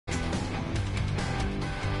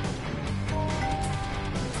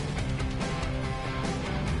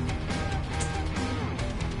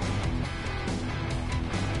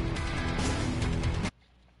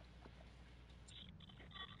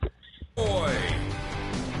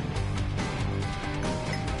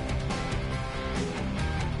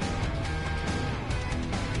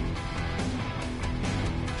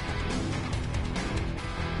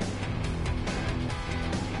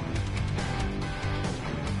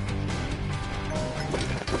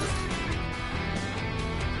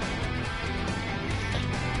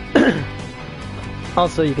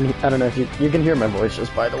Also, you can, I don't know if you can hear my voice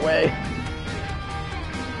just by the way.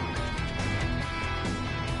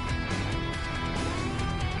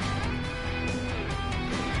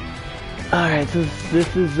 Alright, so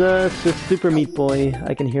this is Super Meat Boy.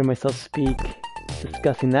 I can hear myself speak.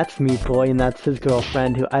 Discussing, that's Meat Boy, and that's his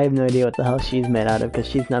girlfriend, who I have no idea what the hell she's made out of, because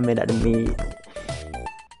she's not made out of meat.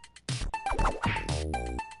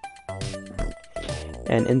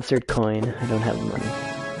 And insert coin. I don't have money.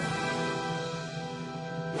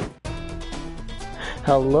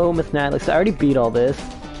 Hello, Miss Natalie. So I already beat all this,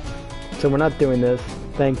 so we're not doing this.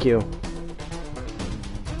 Thank you.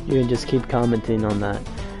 You can just keep commenting on that.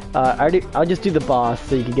 I'll just do the boss,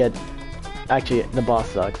 so you can get... Actually, the boss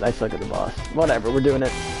sucks. I suck at the boss. Whatever, we're doing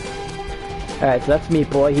it. Alright, so that's Meat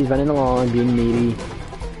Boy. He's running along, being meaty.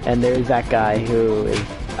 And there's that guy who is...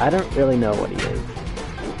 I don't really know what he is.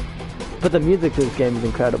 But the music to this game is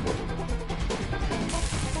incredible.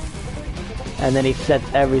 And then he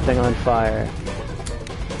sets everything on fire.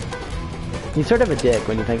 He's sort of a dick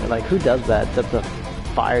when you think, like, who does that? Sets a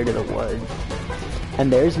fire to the woods.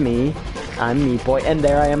 And there's me. I'm Meat Boy. And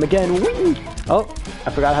there I am again. Whee! Oh,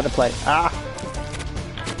 I forgot how to play. Ah!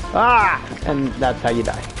 Ah! And that's how you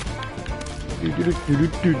die.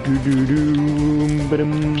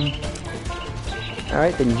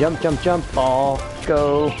 Alright, then jump, jump, jump, fall,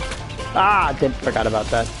 go. Ah! Forgot about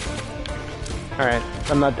that. Alright,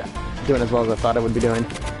 I'm not doing as well as I thought I would be doing.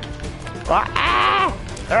 Ah!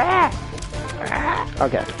 Ah! Ah!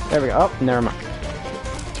 Okay, there we go. Oh, never mind.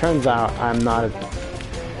 Turns out I'm not as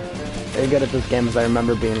very good at this game as I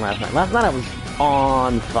remember being last night. Last night I was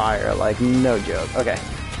on fire, like no joke. Okay.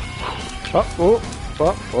 Oh, oh,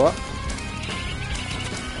 oh, oh.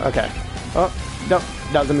 Okay. Oh, no,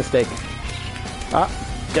 that was a mistake. Ah,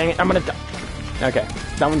 dang it, I'm gonna die. Okay,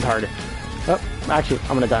 that one's harder. Oh, actually,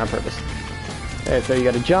 I'm gonna die on purpose. Okay, so you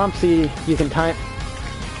gotta jump, see, you can time...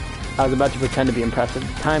 I was about to pretend to be impressive.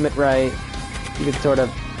 Time it right. You can sort of...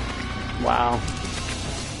 Wow.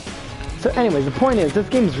 So anyways, the point is, this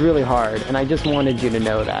game's really hard, and I just wanted you to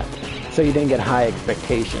know that. So you didn't get high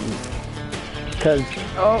expectations. Because,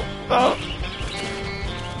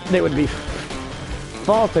 they would be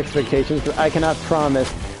false expectations, but I cannot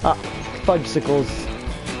promise. Fudgesicles.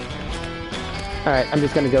 Alright, I'm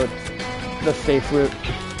just gonna go the safe route.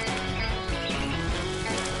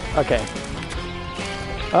 Okay.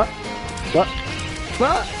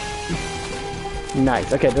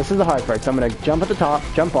 Nice. Okay, this is the hard part. So I'm gonna jump at the top,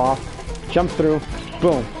 jump off, jump through,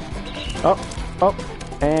 boom. Oh,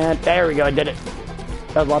 and there we go, I did it.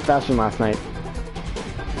 That was a lot faster than last night.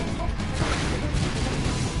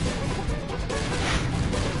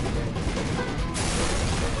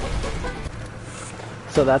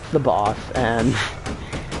 So that's the boss, and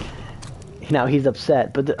now he's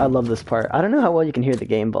upset, but I love this part. I don't know how well you can hear the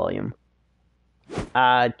game volume.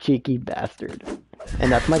 Ah, cheeky bastard.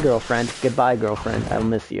 And that's my girlfriend. Goodbye, girlfriend. I'll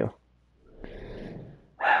miss you.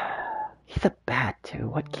 He's a bat, too.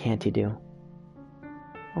 What can't he do?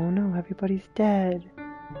 Oh no, everybody's dead.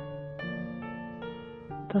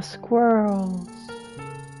 The squirrels.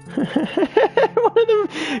 One of them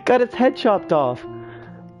got its head chopped off.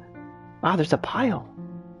 Wow, there's a pile.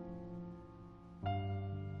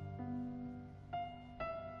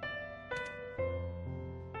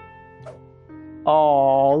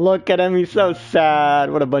 Oh, look at him. He's so sad.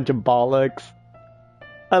 What a bunch of bollocks.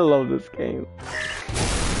 I love this game.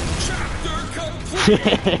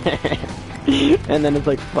 And then it's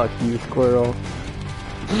like, fuck you, squirrel.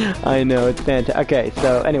 I know, it's fantastic. Okay,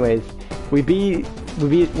 so anyways, we beat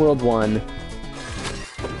World 1.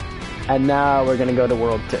 And now we're gonna go to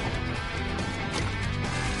World 2.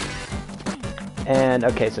 And,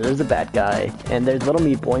 okay, so there's a bad guy. And there's little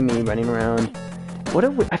Meat Boy me running around. What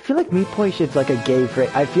if I feel like Meat Boy is like a gay phrase.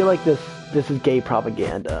 I feel like this is gay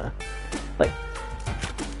propaganda. Like,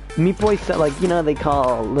 Meat Boy said, like, you know, they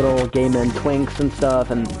call little gay men twinks and stuff,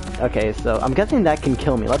 and, okay, so I'm guessing that can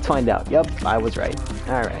kill me. Let's find out. Yep, I was right.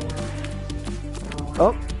 Alright.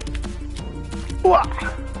 Oh.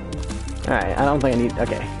 Alright, I don't think I need,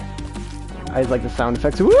 okay. I just like the sound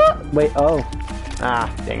effects. Wait, oh. Ah,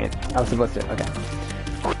 dang it. I was supposed to, okay.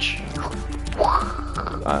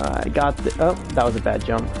 I got the... Oh, that was a bad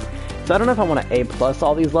jump. So I don't know if I want to A+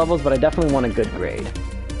 all these levels, but I definitely want a good grade.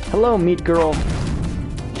 Hello, meat girl.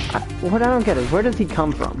 What I don't get is, where does he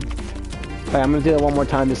come from? Alright, I'm going to do it one more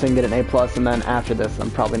time just so I can get an A+, and then after this,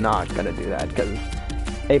 I'm probably not going to do that, because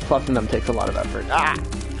A+ in them takes a lot of effort.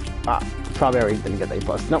 Probably already didn't get A+.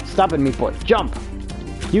 No, stop it, Meat Boy. Jump!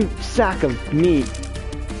 You sack of meat.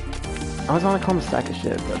 I was want to call him a sack of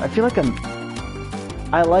shit, but I feel like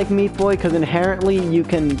I like Meat Boy because inherently you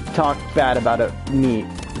can talk bad about a meat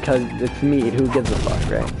because it's meat. Who gives a fuck,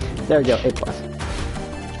 right? There we go, A+.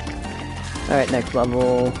 Alright, next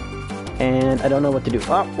level. And I don't know what to do.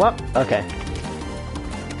 Oh, what? Okay.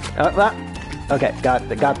 Okay,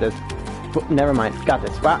 got this. Never mind, got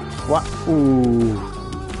this. What? Ooh.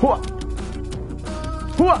 Oh.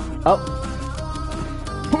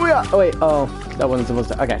 Oh, wait, oh. That wasn't supposed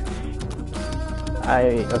to, okay.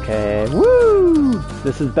 Okay. Woo!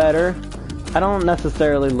 This is better. I don't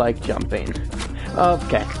necessarily like jumping.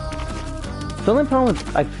 Okay. The only problem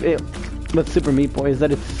with Super Meat Boy is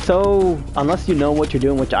that it's so, unless you know what you're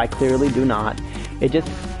doing, which I clearly do not, it just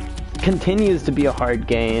continues to be a hard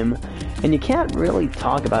game, and you can't really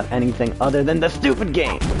talk about anything other than the stupid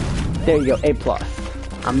game. There you go, A+.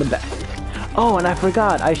 I'm the best. Oh, and I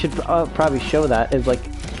forgot, I should probably show that, is like,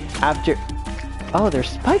 after, oh, there's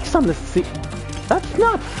spikes on the sea. That's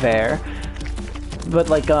not fair. But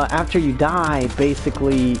like, after you die,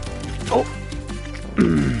 basically, oh,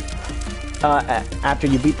 after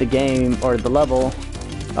you beat the game, or the level,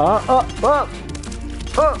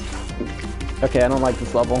 okay, I don't like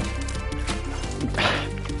this level.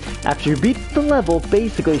 After you beat the level,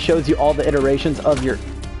 basically shows you all the iterations of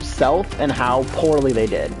yourself and how poorly they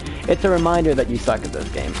did. It's a reminder that you suck at this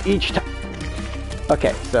game, each time.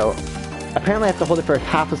 Okay, so, apparently I have to hold it for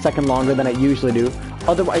half a second longer than I usually do,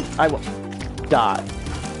 otherwise I will die.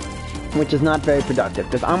 Which is not very productive,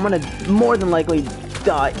 because I'm gonna more than likely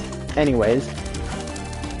die anyways.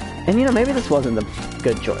 And you know, maybe this wasn't the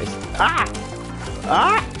good choice.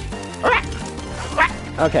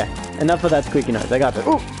 Okay, enough of that squeaky noise, I got this.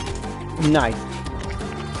 Ooh! Nice.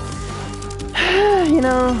 You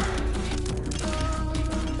know...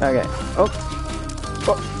 Okay. Oh!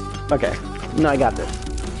 Okay. No, I got this.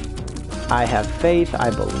 I have faith, I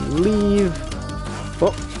believe...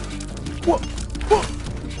 Oh! Whoa!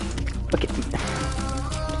 Okay.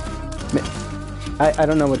 I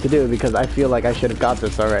don't know what to do because I feel like I should have got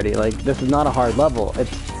this already. Like, this is not a hard level.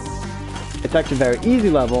 It's actually a very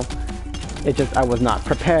easy level. It just, I was not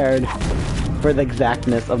prepared for the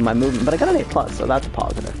exactness of my movement. But I got an A+, so that's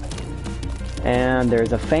positive. And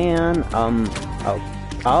there's a fan.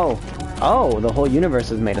 Oh, the whole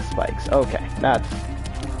universe is made of spikes. Okay, that's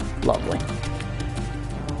lovely.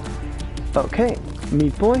 Okay,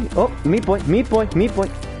 Meat Boy. Oh, Meat Boy.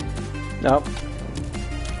 Nope.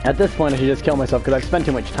 At this point, I should just kill myself because I've spent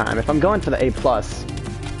too much time. If I'm going for the A+,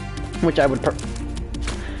 which I would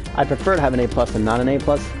I'd prefer to have an A+ and not an A+,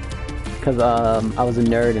 because I was a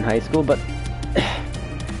nerd in high school, but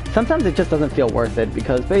sometimes it just doesn't feel worth it,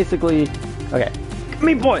 because basically... Okay,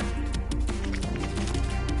 Meat Boy!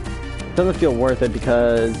 It doesn't feel worth it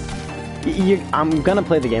because... I'm gonna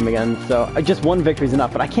play the game again, so just one victory is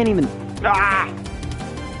enough, but I can't even...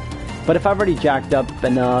 But if I've already jacked up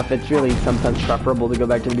enough, it's really sometimes preferable to go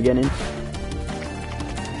back to the beginning.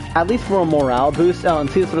 At least for a morale boost. Oh, and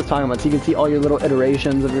see, that's what I was talking about. So you can see all your little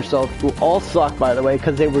iterations of yourself, who all suck, by the way,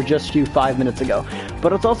 because they were just you 5 minutes ago.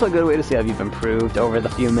 But it's also a good way to see how you've improved over the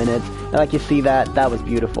few minutes. And like, you see that? That was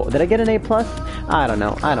beautiful. Did I get an A+? I don't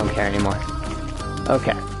know. I don't care anymore.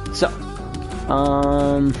 Okay, so.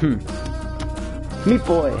 Meat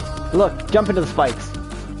Boy. Look, jump into the spikes.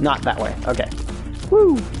 Not that way. Okay.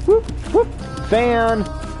 Woo! Whoop! Whoop! Fan!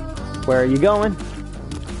 Where are you going?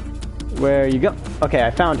 Where you go? Okay,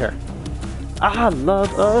 I found her. Ah,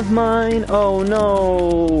 love of mine! Oh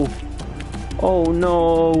no! Oh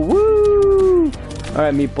no! Woo!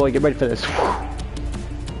 Alright, Meat Boy, get ready for this.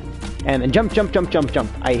 And then jump, jump, jump, jump, jump.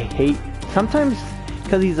 I hate... Sometimes,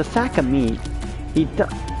 because he's a sack of meat, he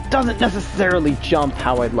doesn't necessarily jump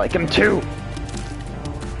how I'd like him to.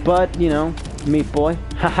 But, you know, Meat Boy.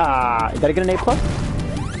 Haha! Did I get an A+?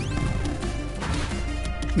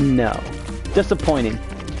 No. Disappointing.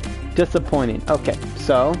 Disappointing. Okay,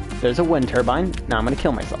 so, there's a wind turbine. Now I'm gonna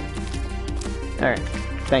kill myself. Alright,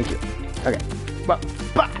 thank you. Okay.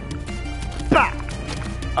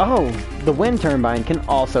 Oh, the wind turbine can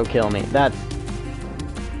also kill me. That's...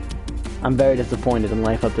 I'm very disappointed in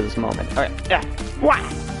life up to this moment. Alright, yeah.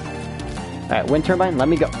 Alright, wind turbine, let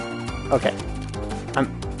me go. Okay.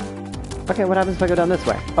 Okay, what happens if I go down this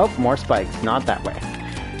way? Oh, more spikes. Not that way.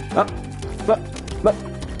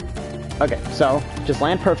 Okay, so, just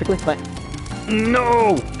land perfectly.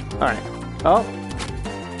 No! Alright. Oh.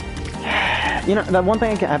 You know, that one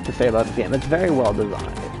thing I have to say about this game, it's very well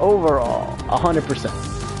designed. Overall, 100%.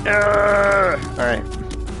 Alright.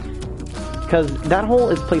 Because that hole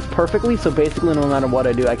is placed perfectly, so basically no matter what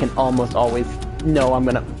I do, I can almost always know I'm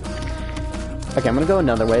gonna... Okay, I'm gonna go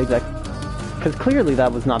another way, because clearly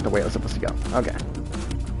that was not the way I was supposed to go. Okay.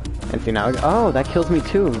 And see now... Oh, that kills me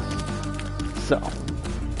too. So...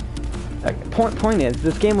 Point is,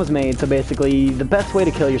 this game was made so basically the best way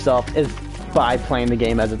to kill yourself is by playing the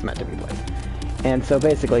game as it's meant to be played. And so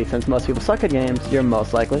basically, since most people suck at games, you're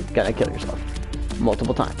most likely gonna kill yourself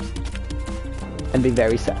multiple times and be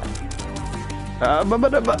very sad.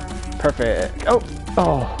 Perfect.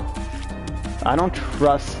 Oh, I don't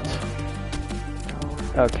trust.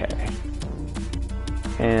 Okay.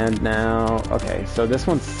 And now, okay, so this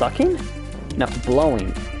one's sucking? No,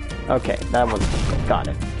 blowing. Okay, that one's, got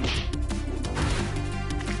it.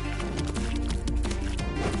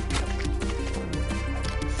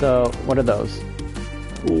 So, what are those?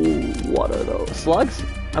 Ooh, what are those? Slugs?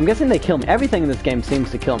 I'm guessing they kill me. Everything in this game seems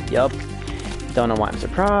to kill me. Yup. Don't know why I'm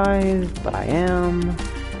surprised, but I am.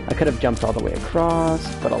 I could have jumped all the way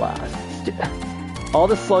across, but alas. All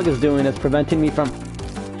the slug is doing is preventing me from...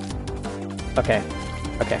 Okay.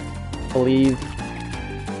 Okay. Believe.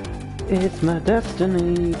 It's my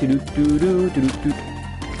destiny.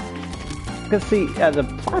 Because see, as a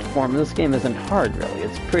platform, this game isn't hard, really.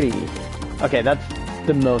 It's pretty... Okay, that's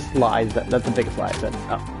the most lies. That's the biggest lie I said.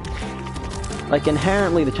 Oh. Like,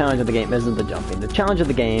 inherently, the challenge of the game isn't the jumping. The challenge of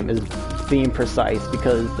the game is being precise,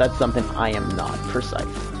 because that's something I am not precise.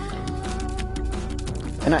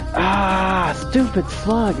 And stupid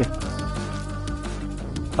slug!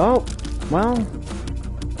 Oh, well...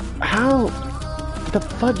 How? The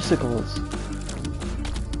fudgesicles.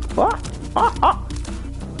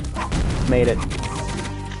 Made it.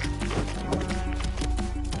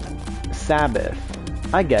 Sabbath.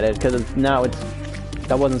 I get it, because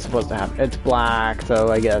that wasn't supposed to happen. It's black, so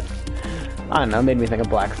I guess, I don't know, made me think of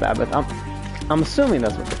Black Sabbath. I'm assuming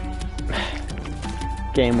that's what the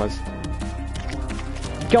game was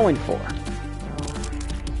going for.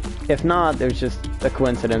 If not, there's just a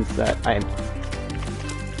coincidence that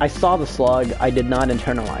I saw the slug, I did not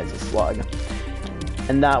internalize the slug.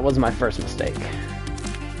 And that was my first mistake.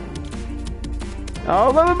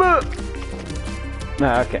 Oh,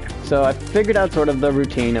 okay, so I figured out sort of the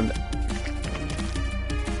routine of...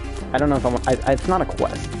 I don't know if it's not a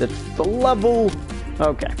quest, it's the level...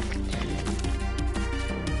 Okay.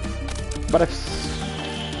 But I've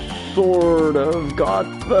sort of got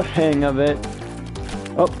the hang of it.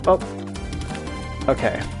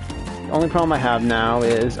 Okay. The only problem I have now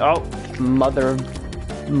is... mother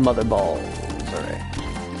balls.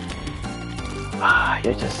 Alright.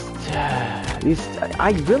 You're just...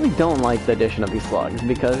 I really don't like the addition of these slugs,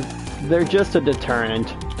 because they're just a deterrent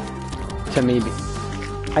to me.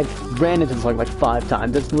 I've ran into the slug like 5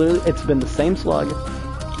 times. It's been the same slug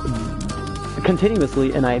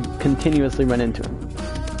continuously, and I continuously run into him.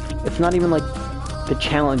 It's not even like the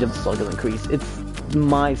challenge of the slug has increased. It's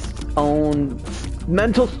my own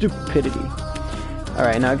mental stupidity.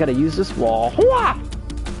 Alright, now I gotta use this wall.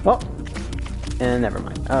 Oh! And never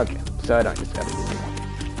mind. Okay, so I don't just gotta use the wall.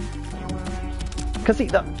 Cause see,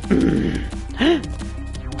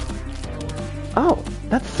 oh,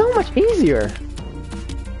 that's so much easier!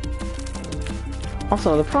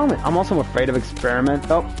 Also, the problem is, I'm also afraid of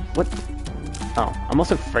I'm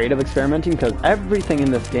also afraid of experimenting because everything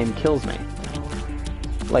in this game kills me.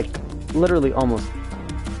 Like, literally almost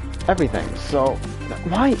everything. So,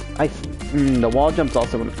 why? The wall jump's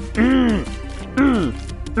also gonna...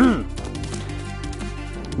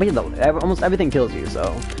 But yeah, almost everything kills you,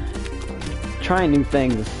 so... Trying new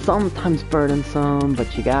things is sometimes burdensome,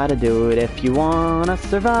 but you gotta do it if you wanna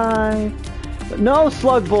survive. But no,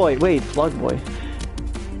 Slug Boy! Wait, Slug Boy.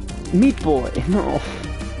 Meat Boy! No.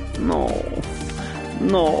 No.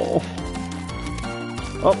 No.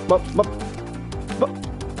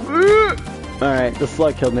 Alright, the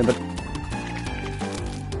slug killed me, but...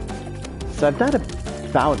 So I've died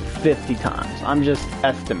about 50 times. I'm just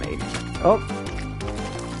estimating. Oh.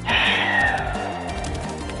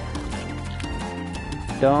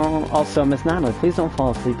 Don't... Also, Miss Natalie, please don't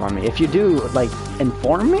fall asleep on me. If you do, like,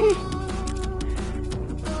 inform me?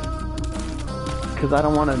 Because I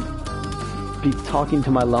don't want to be talking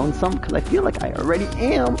to my lonesome, because I feel like I already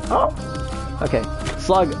am. Oh! Okay.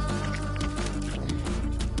 Slug.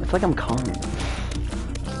 It's like I'm calling.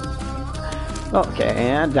 Okay,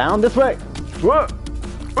 and down this way.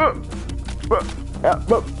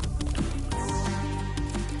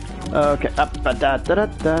 Okay, up, da da da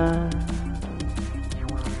da.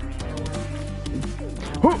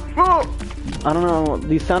 I don't know,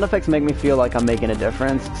 these sound effects make me feel like I'm making a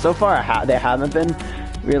difference. So far, they haven't been,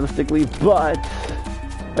 realistically, but...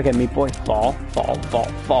 Okay, Meat Boy, fall.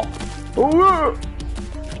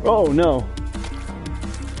 Oh, no.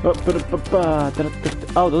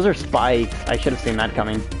 Oh, those are spikes. I should have seen that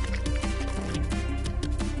coming.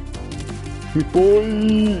 Meat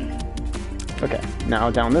Boy! Okay,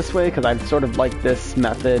 now down this way, because I sort of like this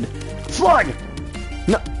method Slug!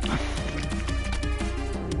 No.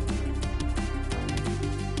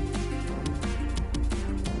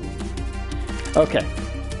 Okay.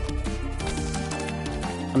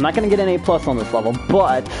 I'm not gonna get an A+ on this level,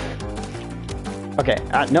 but... Okay,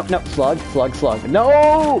 no, slug, slug, slug.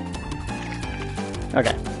 No!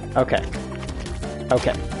 Okay, okay.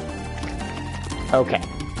 Okay. Okay.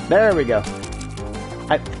 There we go.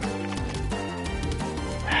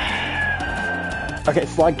 Okay,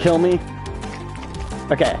 slug, kill me.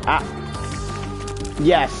 Okay,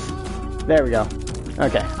 yes! There we go.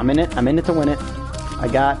 Okay, I'm in it to win it. I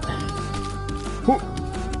got...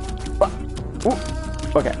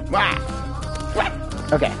 Okay.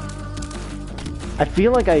 Okay. I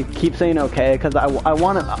feel like I keep saying okay because I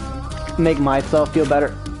want to make myself feel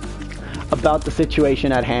better about the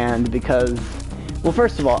situation at hand because, well,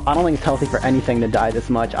 first of all, I don't think it's healthy for anything to die this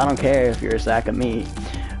much. I don't care if you're a sack of meat.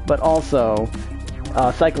 But also,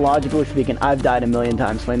 psychologically speaking, I've died a million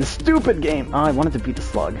times playing this stupid game. Oh, I wanted to beat the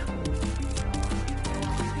slug.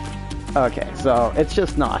 Okay, so it's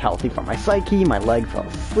just not healthy for my psyche. My leg fell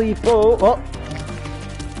asleep. Oh.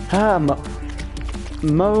 Ah,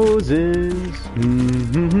 Moses.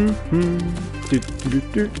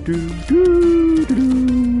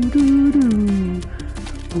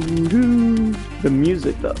 The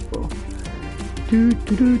music though.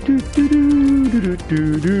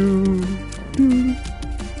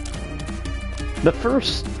 The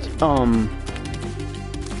first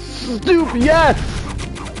stupid, yes!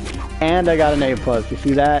 And I got an A+. You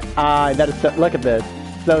see that? That is so, look at this.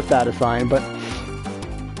 So satisfying, but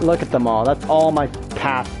look at them all. That's all my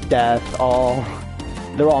past deaths.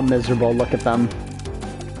 They're all miserable. Look at them.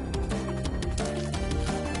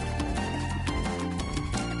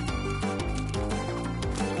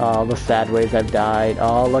 Oh, the sad ways I've died.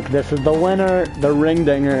 Oh, look, this is the winner. The ring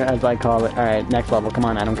dinger, as I call it. Alright, next level. Come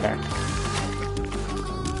on, I don't care.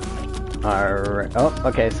 Alright. Oh,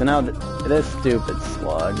 okay, so now this stupid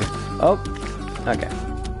slug. Oh, okay.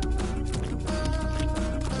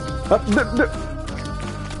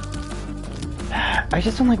 I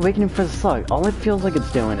just don't like waiting for the slug. All it feels like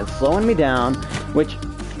it's doing is slowing me down, which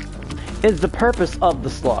is the purpose of the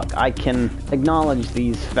slug. I can acknowledge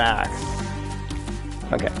these facts.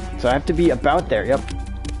 Okay, so I have to be about there, yep.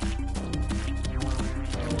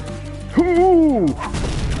 Ooh!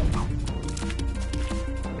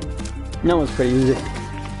 That was pretty easy.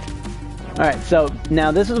 Alright, so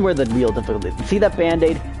now this is where the real difficulty is. See that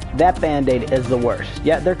band-aid? That band-aid is the worst.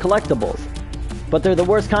 Yeah, they're collectibles. But they're the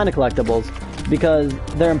worst kind of collectibles because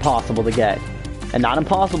they're impossible to get. And not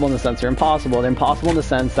impossible in the sense they're impossible. They're impossible in the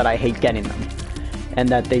sense that I hate getting them. And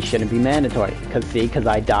that they shouldn't be mandatory. Because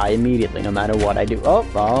I die immediately no matter what I do.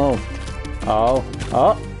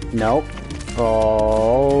 Nope.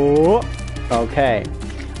 Oh. Okay.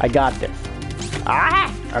 I got this. Ah!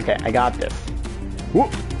 Okay, I got this.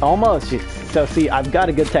 Whoop! Almost. So see, I've got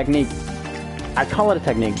a good technique. I call it a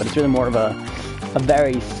technique, but it's really more of a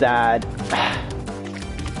very sad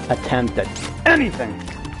attempt at anything.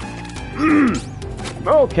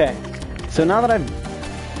 Okay. So now that I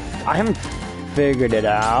haven't figured it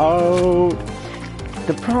out.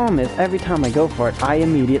 The problem is every time I go for it, I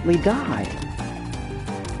immediately die.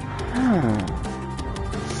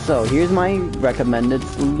 So here's my recommended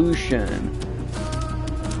solution.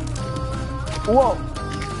 Whoa!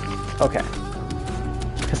 Okay.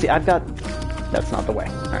 Cause see, I've got... That's not the way.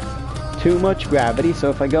 Alright. Too much gravity, so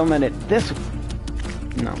if I go at it this...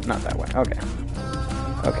 No, not that way. Okay.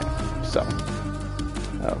 Okay. So.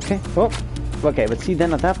 Okay. Oh. Okay, but see,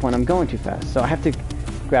 then at that point, I'm going too fast. So I have to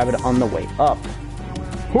grab it on the way up.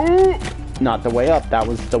 Ooh! Not the way up. That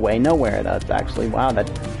was the way nowhere. That's actually... Wow,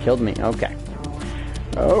 that killed me. Okay.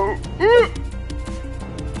 Oh.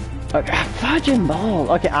 Okay, fudging ball.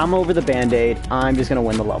 Okay, I'm over the band-aid. I'm just gonna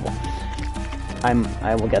win the level.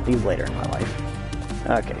 I will get these later in my life.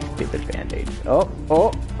 Okay, stupid band-aids. Oh.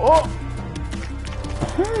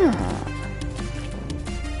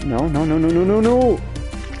 No.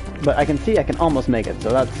 But I can see I can almost make it, so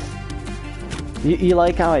that's... You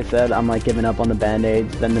like how I said I'm like giving up on the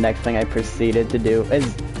band-aids, then the next thing I proceeded to do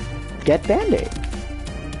is get band-aids.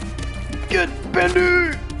 Get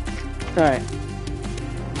band-aid! Alright.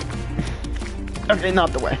 Okay,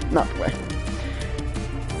 not the way.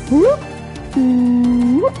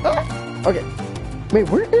 Okay. Wait,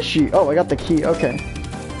 where is she? Oh, I got the key. Okay.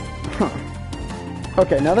 Huh.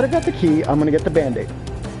 Okay, now that I got the key, I'm gonna get the band-aid.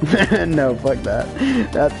 No, fuck that.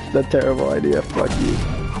 That's a terrible idea. Fuck you.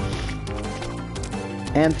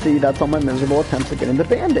 And see, that's all my miserable attempts at getting the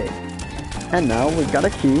band-aid. And now we've got a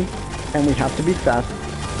key, and we have to be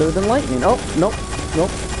faster than lightning. Oh, nope.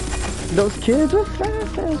 Those kids are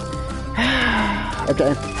fast.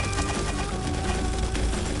 Okay.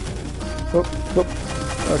 Whoop, whoop.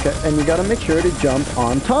 Okay, and you gotta make sure to jump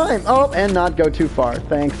on time. Oh, and not go too far.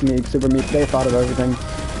 Thanks, Meek, Super Meek. They thought of everything.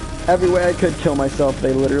 Every way I could kill myself,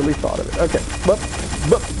 they literally thought of it. Okay. Boop,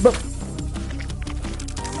 boop, boop.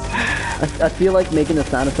 I feel like making the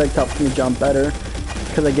sound effect helps me jump better,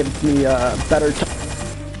 because it gives me better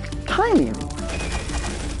timing.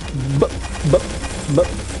 Boop, boop, boop,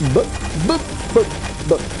 boop, boop, boop,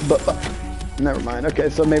 boop, boop, boop. Never mind. Okay,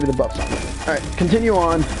 so maybe the buff's on. Alright, continue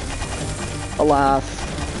on. Alas.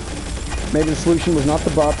 Maybe the solution was not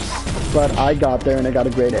the buffs, but I got there and I got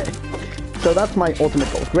a grade A. So that's my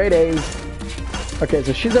ultimate goal. Grade A's. Okay,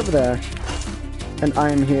 so she's over there. And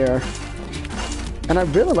I am here. And I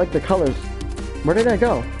really like the colors. Where did I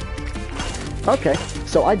go? Okay,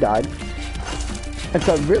 so I died. And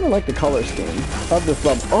so I really like the color scheme of this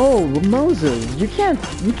level. Oh, Moses, you can't,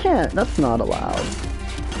 that's not allowed.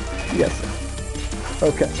 Yes.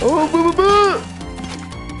 Okay. Oh, boo, boo, boo!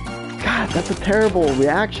 God, that's a terrible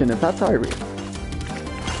reaction. If that's how I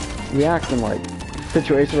react in, like,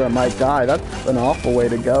 situations where I might die, that's an awful way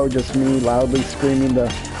to go. Just me loudly screaming the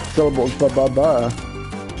syllables, ba-ba-ba.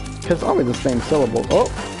 Because it's always the same syllables. Oh!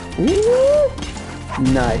 Ooh!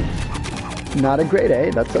 Nice. Not a grade A,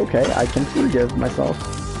 that's okay. I can forgive myself.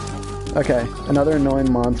 Okay, another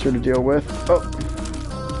annoying monster to deal with. Oh!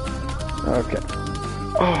 Okay.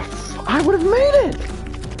 Oh, I would have made it!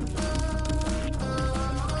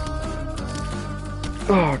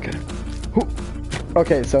 Oh, okay.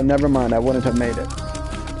 Okay, so never mind, I wouldn't have made it.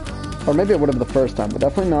 Or maybe it would have the first time, but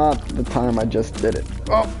definitely not the time I just did it.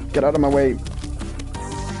 Oh, get out of my way.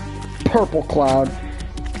 Purple cloud.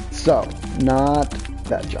 So, not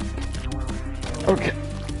that jump. Okay.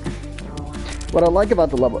 What I like about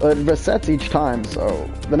the level, it resets each time, so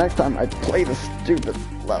the next time I play the stupid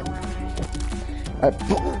level, I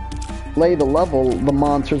play the level, the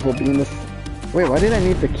monsters will be in this... Wait, why did I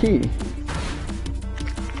need the key?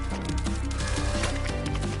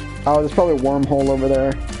 Oh, there's probably a wormhole over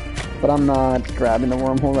there, but I'm not grabbing the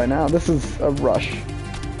wormhole right now. This is a rush.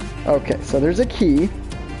 Okay, so there's a key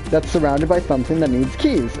that's surrounded by something that needs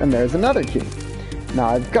keys, and there's another key. Now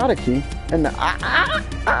I've got a key, and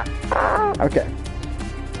okay.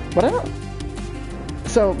 What I don't...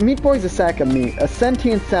 So, Meat Boy's a sack of meat. A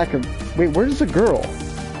sentient sack of... Wait, where's the girl?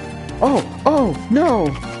 Oh, no!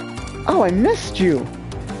 Oh, I missed you!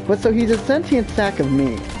 But so he's a sentient sack of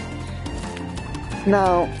meat.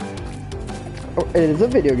 Now, it is a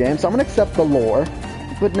video game, so I'm gonna accept the lore.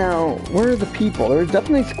 But now, where are the people? There's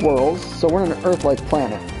definitely squirrels, so we're on an Earth-like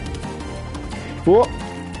planet. Whoa!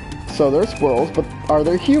 So there's squirrels, but are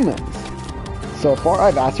there humans? So far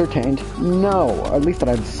I've ascertained, no, or at least that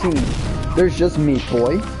I've seen. There's just Meat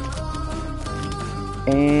Boy.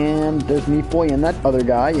 And there's Meat Boy and that other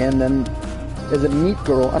guy, and then is it Meat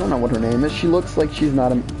Girl? I don't know what her name is. She looks like she's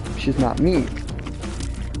not meat.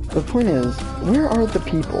 The point is, where are the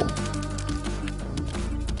people?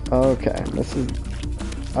 Okay, this is...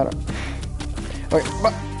 I don't... Okay,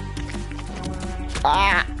 but...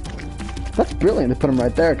 Ah! That's brilliant to put them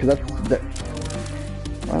right there, because that's...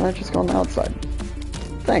 Why not just go on the outside?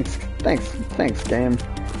 Thanks, game.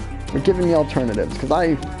 You're giving me alternatives, because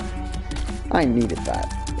I needed that.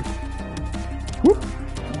 Whoop!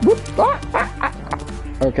 Whoop!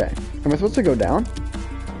 Okay, am I supposed to go down?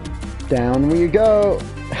 Down we go!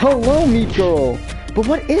 Hello, Meat Girl! But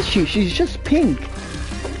what is she? She's just pink.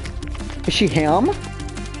 Is she ham?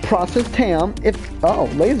 Processed ham? Oh,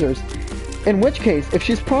 lasers. In which case, if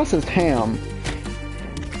she's processed ham,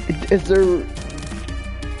 is there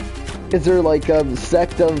like a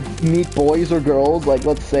sect of meat boys or girls, like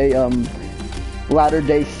let's say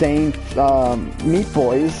Latter-day Saint meat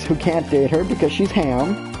boys who can't date her because she's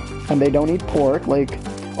ham and they don't eat pork? Like,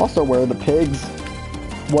 also, where are the pigs?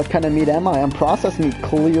 What kind of meat am I? I'm processed meat,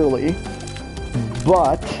 clearly.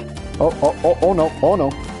 But oh no.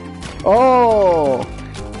 Oh,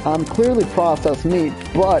 I'm clearly processed meat,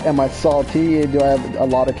 but am I salty? Do I have a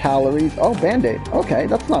lot of calories? Oh, Band-Aid. Okay,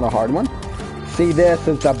 that's not a hard one. See, this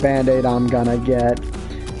is the Band-Aid I'm gonna get.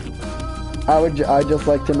 I'd just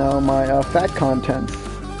like to know my fat contents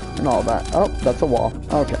and all that. Oh, that's a wall.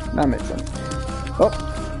 Okay, that makes sense. Oh.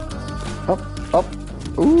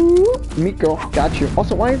 Ooh, Meat Girl, got you.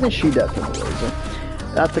 Also, why isn't she dead from the laser?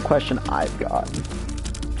 That's a question I've got.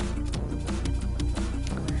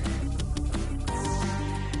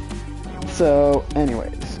 So,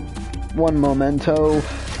 anyways, one memento.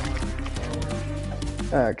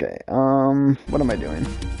 Okay, what am I doing?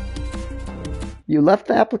 You left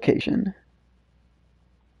the application.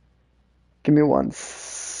 Give me 1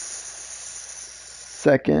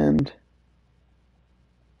 second.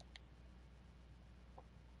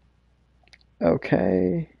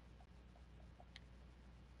 Okay.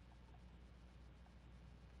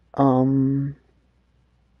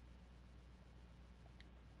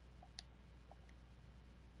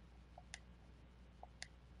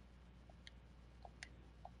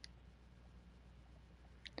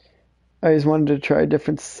 I just wanted to try a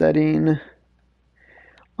different setting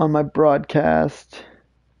on my broadcast.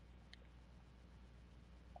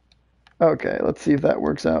 Okay, let's see if that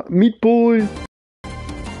works out. Meat boy!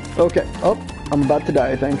 Okay, oh, I'm about to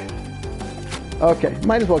die, I think. Okay,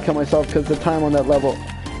 might as well kill myself because the time on that level...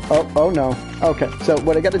 Oh no. Okay, so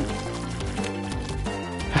what I gotta...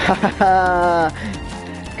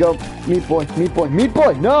 Go, meat boy, meat boy, meat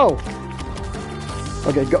boy, no!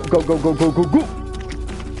 Okay, go, go, go, go, go, go, go!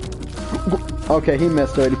 Okay, he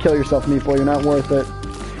missed already. Kill yourself, meat boy, you're not worth it.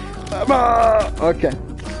 Okay.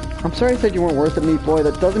 I'm sorry I said you weren't worth it, meat boy.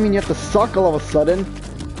 That doesn't mean you have to suck all of a sudden.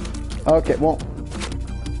 Okay, well...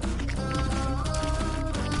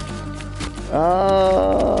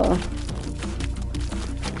 Ah!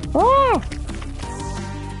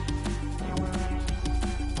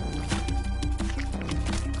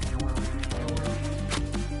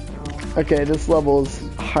 Okay, this level is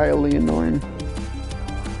highly annoying.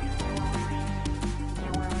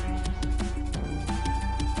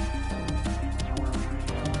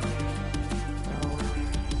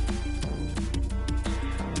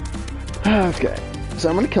 Okay, so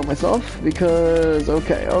I'm gonna kill myself because,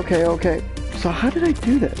 okay. So how did I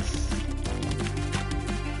do this?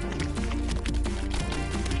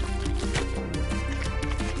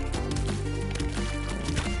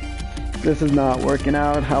 This is not working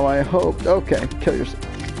out how I hoped. Okay, kill yourself.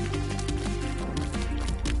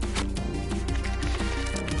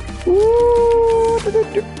 Ooh, what did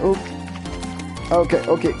I do? Oh. Okay.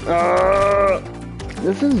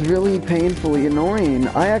 This is really painfully annoying.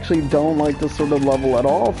 I actually don't like this sort of level at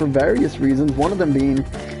all for various reasons. One of them being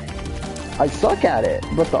I suck at it,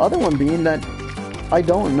 but the other one being that I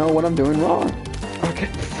don't know what I'm doing wrong. Okay,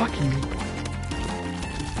 fucking...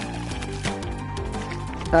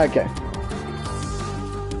 Okay.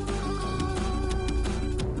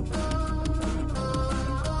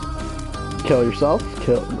 Kill yourself.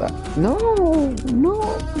 Kill that. No.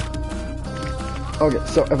 Okay,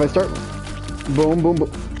 so if I start... Boom, boom,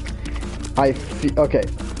 boom. Okay,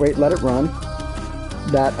 wait, let it run.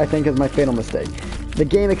 That, I think, is my fatal mistake. The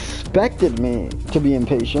game expected me to be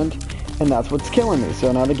impatient, and that's what's killing me.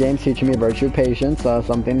 So now the game's teaching me a virtue of patience,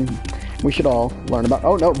 something we should all learn about.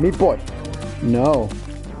 Oh, no, meat boy. No.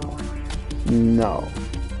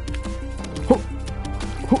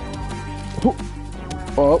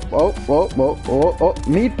 Oh,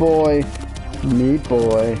 meat boy. Meat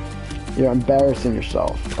boy. You're embarrassing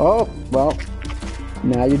yourself. Oh, well,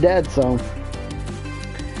 now you're dead, so...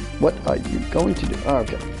 What are you going to do? Oh,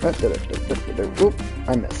 okay. Oop,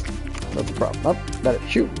 I missed. That's a problem. Up, let it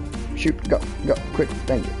shoot. Shoot, go, quick,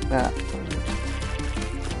 thank you.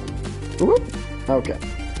 Whoop, okay.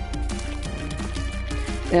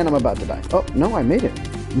 And I'm about to die. Oh, no, I made it.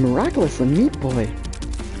 Miraculously, meat boy.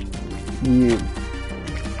 You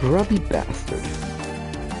grubby bastard.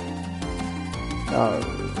 Alright.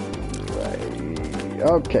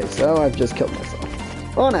 Okay, so I've just killed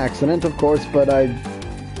myself. On accident, of course, but I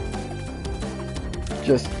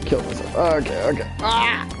just killed myself. Okay.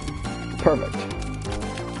 Ah! Perfect.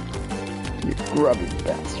 You grubby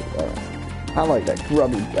bastard. Alright. I like that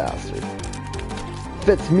grubby bastard.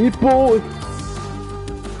 Fits meat boy.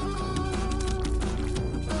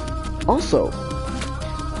 Also,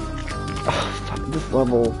 fuck, this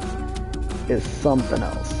level is something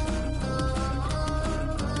else.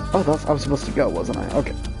 Oh, that's I was supposed to go, wasn't I?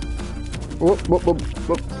 Okay. Whoop.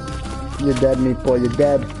 You're dead, meat boy. You're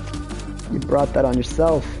dead. You brought that on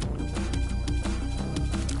yourself.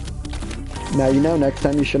 Now you know next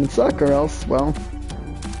time you shouldn't suck, or else, well...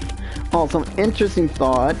 Also, an interesting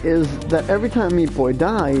thought is that every time Meat Boy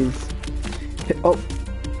dies,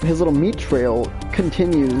 his little meat trail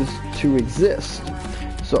continues to exist.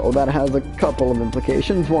 So that has a couple of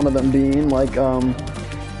implications, one of them being, like,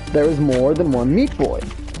 there is more than one Meat Boy.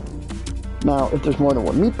 Now, if there's more than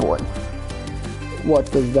one Meat Boy,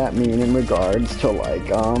 what does that mean in regards to, like,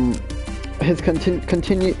 his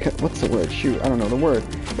what's the word? Shoot, I don't know the word.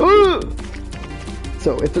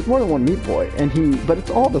 So if there's more than one Meat Boy, but it's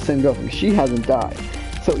all the same girlfriend, she hasn't died.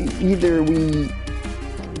 So either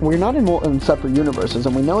we're not in separate universes,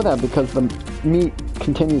 and we know that because the meat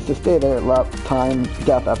continues to stay there, time,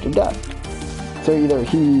 death after death. So either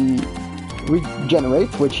he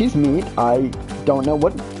regenerates, which he's meat. I don't know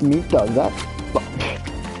what meat does that,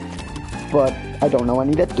 but I don't know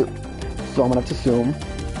any that do. So I'm gonna have to assume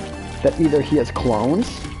that either he has clones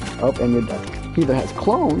Oh, and you're dead. He either has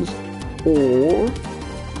clones, or...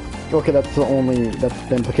 Okay, that's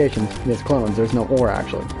the implication. He has clones. There's no or,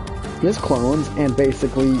 actually. He has clones, and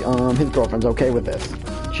basically, his girlfriend's okay with this.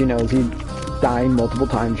 She knows he died multiple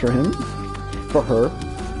times for him. For her.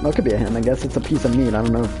 Well, it could be a him. I guess it's a piece of meat. I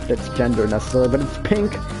don't know if it's gender necessarily, but it's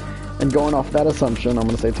pink. And going off that assumption, I'm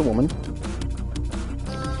going to say it's a woman.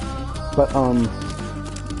 But,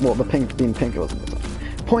 well, the pink being pink, it wasn't the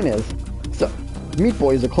assumption. Point is, so, Meat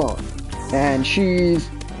Boy is a clone. And she's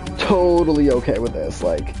totally okay with this.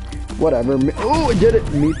 Like, whatever. Oh, I did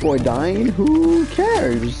it! Meat Boy dying? Who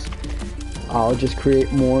cares? I'll just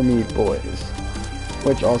create more Meat Boys.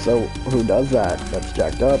 Which also, who does that? That's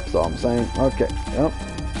jacked up, so I'm saying, okay, yep.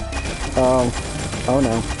 Oh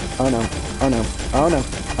no, oh no, oh no, oh no,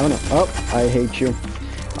 oh no, oh, I hate you.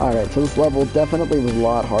 Alright, so this level definitely was a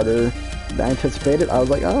lot harder than I anticipated. I was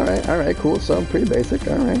like, alright, cool, so pretty basic,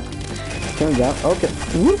 alright. Turns out, okay,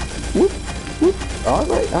 whoop, whoop, whoop,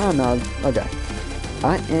 alright, oh no, okay.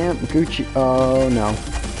 I am Gucci, oh no.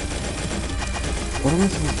 What am I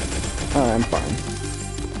supposed to... Alright, I'm fine.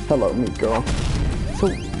 Hello, meat girl. So,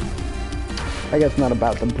 I guess not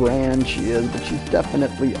about the brand she is, but she's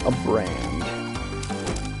definitely a brand.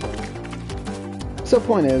 So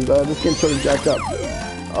point is, this game's sort of jacked up.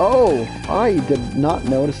 Oh, I did not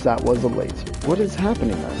notice that was a laser. What is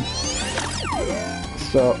happening then?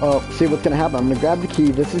 So, see what's gonna happen. I'm gonna grab the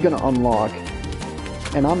key, this is gonna unlock,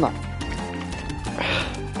 and I'm not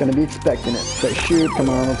gonna be expecting it. So shoot, come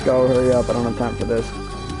on, let's go, hurry up, I don't have time for this.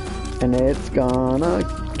 And it's gonna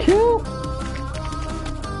kill.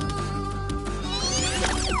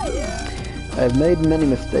 I've made many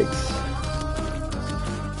mistakes.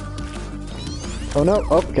 Oh no,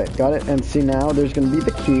 oh, okay, got it. And see now, there's gonna be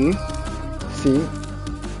the key. See?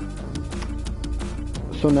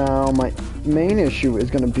 So now my main issue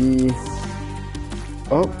is gonna be...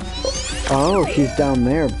 Oh, she's down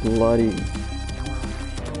there, bloody.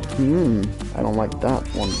 I don't like that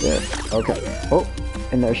one bit. Okay, oh,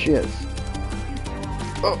 and there she is.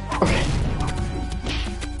 Oh, okay.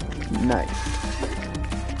 Nice.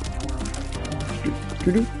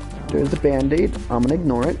 There's a band-aid. I'm gonna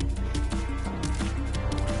ignore it.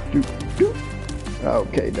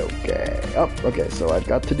 Okay. Oh, okay, so I've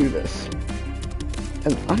got to do this.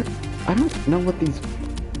 And I don't know what these...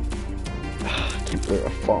 I can't believe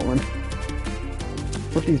I've fallen.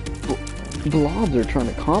 What these blobs are trying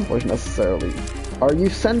to accomplish necessarily. Are you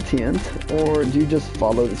sentient, or do you just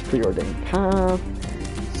follow this preordained path?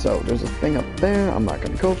 So there's a thing up there. I'm not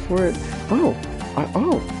gonna go for it. Oh,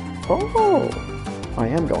 I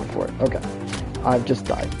am going for it. Okay, I've just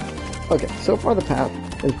died. Okay, so far the path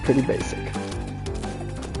is pretty basic.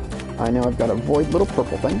 I know I've got to avoid little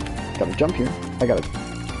purple thing. Gotta jump here. I gotta...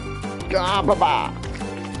 Ba-ba!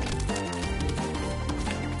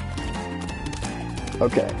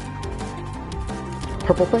 Okay.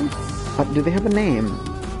 Purple thing? Do they have a name?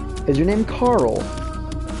 Is your name Carl?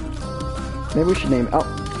 Maybe we should name... Oh,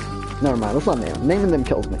 never mind. Let's not name him. Naming them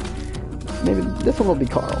kills me. Maybe this one will be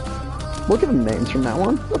Carl. We'll give them names from now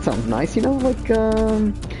on. That sounds nice, you know? Like,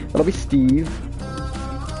 that'll be Steve.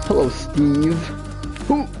 Hello, Steve.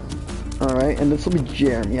 Ooh. Alright, and this will be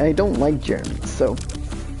Jeremy. I don't like Jeremy, so...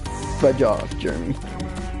 Fudge off, Jeremy.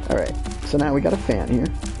 Alright, so now we got a fan here.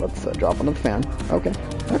 Let's drop onto the fan. Okay.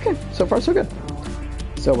 Okay, so far so good.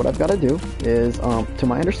 So what I've got to do is, to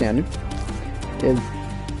my understanding, is...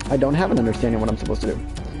 I don't have an understanding of what I'm supposed to do.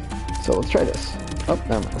 So let's try this. Oh,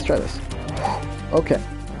 never mind. Let's try this. Okay.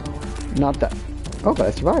 Not that. Oh, but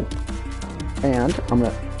I survived. And I'm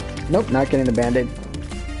gonna... Nope, not getting the band-aid.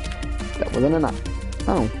 That wasn't enough.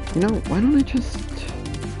 Oh, you know, why don't I just...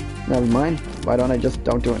 Never mind. Why don't I just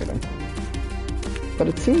don't do anything? But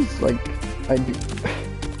it seems like I'd be...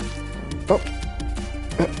 Oh.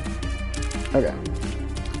 Okay.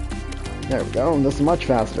 There we go. This is much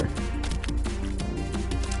faster.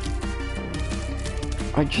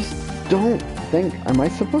 I just don't think... Am I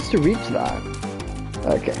supposed to reach that?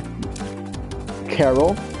 Okay.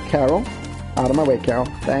 Carol, out of my way, Carol.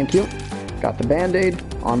 Thank you. Got the band-aid,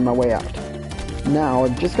 on my way out. Now,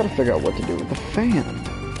 I've just got to figure out what to do with the fan.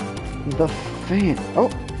 The fan. Oh!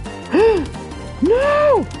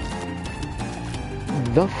 No!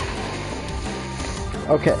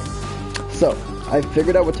 Okay. So, I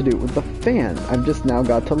figured out what to do with the fan. I've just now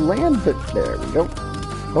got to land it. There we go.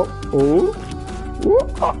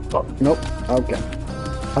 Nope. Okay.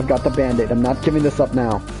 I've got the band-aid. I'm not giving this up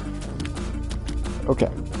now. Okay.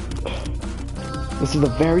 This is a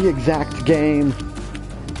very exact game.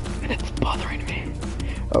 And it's bothering me.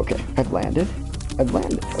 Okay, I've landed.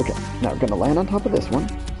 Okay, now I'm gonna land on top of this one.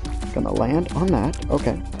 Gonna land on that.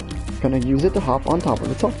 Okay. Gonna use it to hop on top of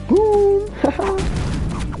itself. Boom! Haha!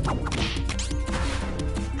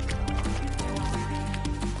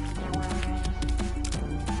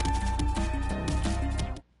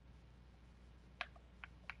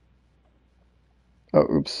 Oh,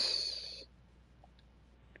 oops.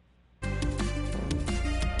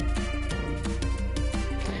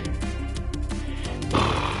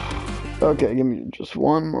 Okay, give me just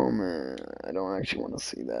one moment. I don't actually want to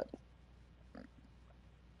see that.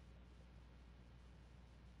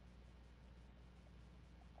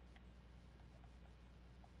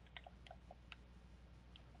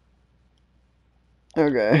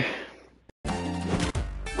 Okay.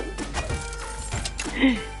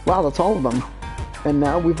 Wow, that's all of them. And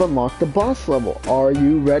now we've unlocked the boss level. Are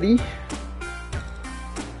you ready?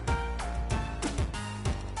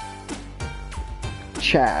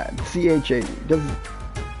 Chad. C-H-A-D. Does...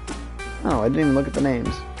 Oh, I didn't even look at the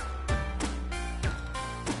names.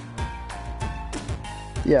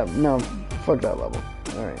 Yeah, no, fuck that level.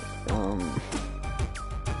 Alright,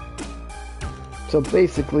 so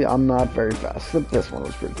basically, I'm not very fast. This one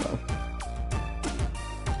was pretty fast.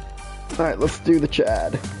 Alright, let's do the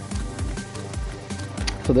Chad.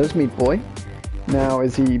 So there's Meat Boy. Now,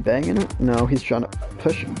 is he banging it? No, he's trying to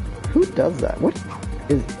push him. Who does that? What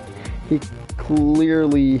is... He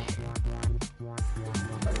clearly...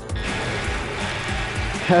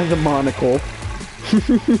 has a monocle.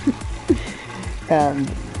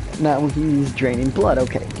 And now he's draining blood.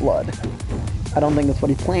 Okay, blood. I don't think that's what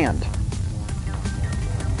he planned.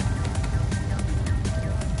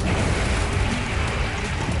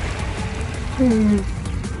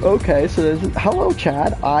 Okay, so there's... Hello,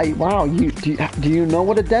 Chad. Wow, do you know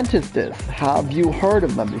what a dentist is? Have you heard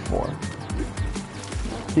of them before?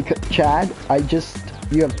 Because, Chad,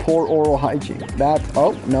 you have poor oral hygiene.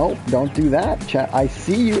 Oh, no, don't do that, Chad. I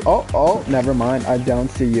see you. Oh, never mind. I don't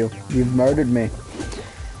see you. You've murdered me.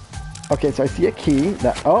 Okay, so I see a key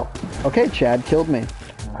okay, Chad killed me.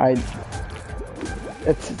 I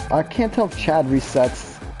can't tell if Chad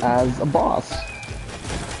resets as a boss.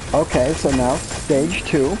 Okay, so now stage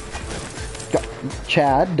 2.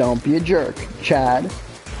 Chad, don't be a jerk. Chad,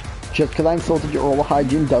 just because I insulted your oral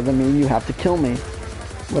hygiene doesn't mean you have to kill me.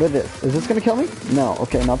 What is this? Is this gonna kill me? No.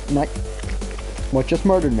 Okay, not. What just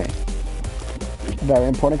murdered me? Very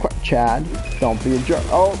important question. Chad, don't be a jerk.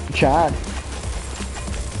 Oh, Chad.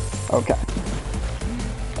 Okay.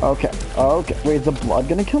 Wait, is the blood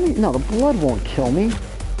gonna kill me? No, the blood won't kill me.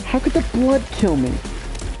 How could the blood kill me?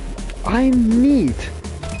 I'm meat.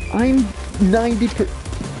 I'm 90%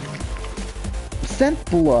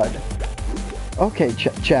 blood. Okay,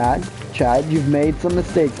 Chad, you've made some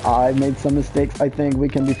mistakes. I've made some mistakes. I think we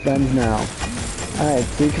can be friends now. Alright,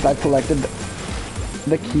 see, because I collected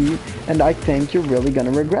the key, and I think you're really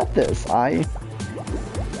gonna regret this.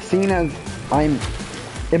 Seeing as I'm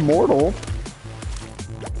immortal,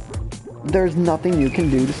 there's nothing you can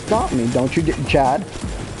do to stop me, don't you, Chad?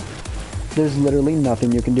 There's literally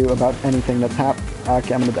nothing you can do about anything that's happened.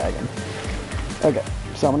 Okay, I'm gonna die again. Okay,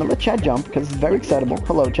 so I'm gonna let Chad jump, because it's very excitable.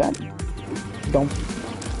 Hello, Chad.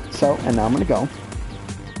 And now I'm gonna go.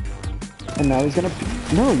 And now he's gonna...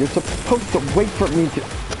 No, you're supposed to wait for me to...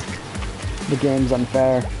 The game's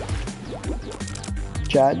unfair.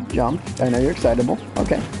 Chad, jump. I know you're excitable.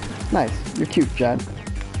 Okay, nice. You're cute, Chad.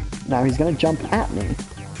 Now he's gonna jump at me,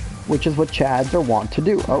 which is what Chads are wont to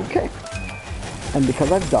do. Okay. And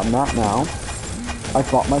because I've done that now, I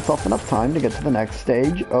bought myself enough time to get to the next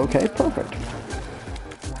stage. Okay, perfect.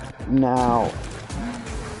 Now...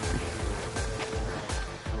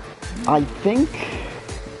 I think...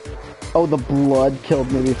 Oh, the blood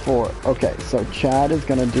killed me before. Okay, so Chad is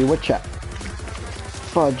gonna do what Chad...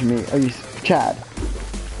 Fudge me. Are you... Chad.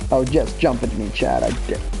 Oh, just jump at me, Chad. I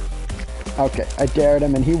did. Okay, I dared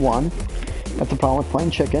him and he won. That's the problem with playing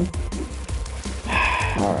chicken.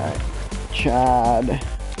 Alright. Chad.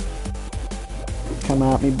 Come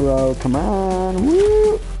at me, bro. Come on.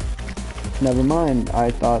 Woo! Never mind. I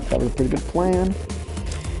thought that was a pretty good plan.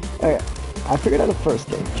 Okay, I figured out the first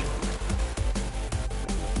stage.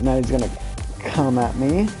 Now he's gonna come at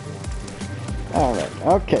me. Alright,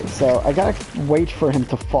 okay, so I gotta wait for him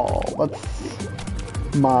to fall.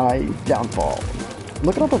 That's my downfall.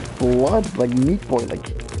 Look at all the blood, like Meat Boy,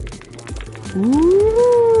 like...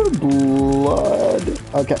 Ooh, blood.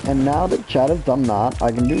 Okay, and now that Chad has done that,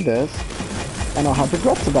 I can do this. And I'll have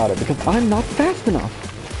regrets about it, because I'm not fast enough.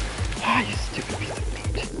 Ah, you stupid piece of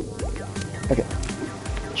meat. Okay,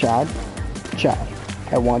 Chad,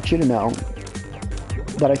 I want you to know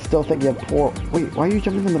that I still think you have poor... Wait, why are you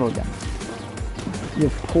jumping in the middle again? You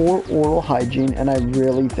have poor oral hygiene, and I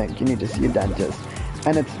really think you need to see a dentist.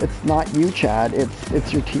 And it's not you, Chad,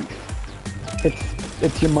 it's your teeth.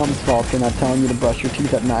 It's your mom's fault for not telling you to brush your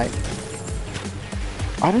teeth at night.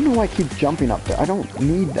 I don't know why I keep jumping up there. I don't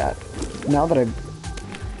need that. Now that I've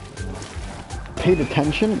paid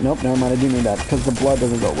attention. Nope, never mind. I do need that because the blood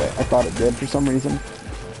doesn't go away. I thought it did for some reason.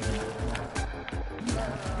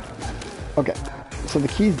 Okay, so the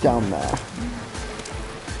key's down there.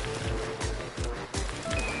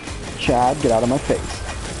 Chad, get out of my face.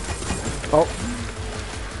 Oh.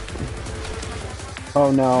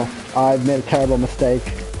 Oh no, I've made a terrible mistake.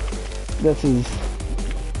 This is...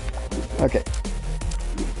 Okay.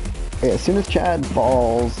 Okay, as soon as Chad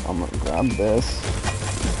falls, I'm gonna grab this.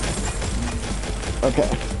 Okay.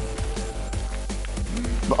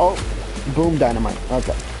 Oh, boom, dynamite.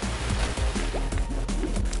 Okay.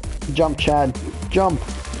 Jump, Chad. Jump.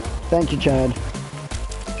 Thank you, Chad.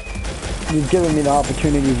 You've given me the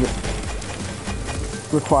opportunities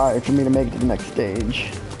required for me to make it to the next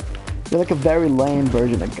stage. You're like a very lame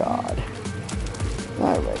version of God.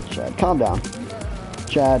 Alright, Chad, calm down.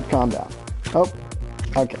 Chad, calm down. Oh,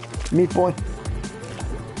 okay. Meat boy.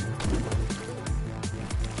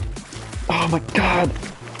 Oh my god!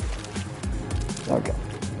 Okay.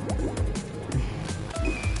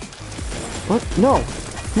 What? No!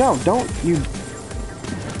 No, don't you...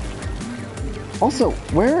 Also,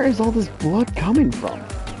 where is all this blood coming from?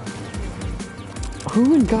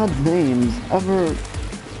 Who in God's names ever...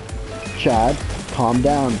 Chad, calm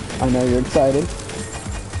down. I know you're excited.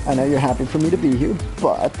 I know you're happy for me to be here,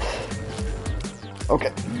 but...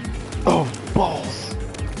 Okay. Oh, balls!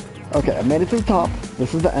 Okay, I made it to the top.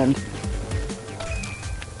 This is the end.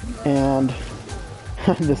 And...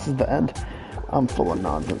 this is the end. I'm full of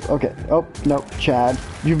nonsense. Okay. Oh, no, Chad.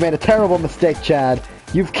 You've made a terrible mistake, Chad.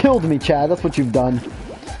 You've killed me, Chad. That's what you've done.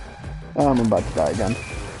 Oh, I'm about to die again.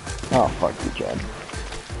 Oh, fuck you, Chad.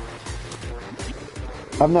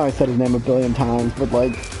 I know I said his name a billion times, but,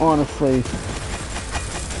 like, honestly...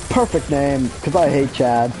 Perfect name, because I hate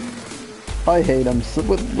Chad. I hate him so,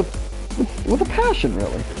 with a passion,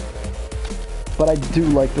 really. But I do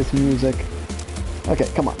like this music. Okay,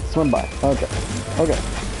 come on, swim by. Okay. Okay.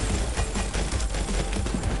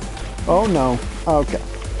 Oh no. Okay.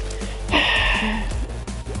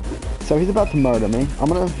 So he's about to murder me. I'm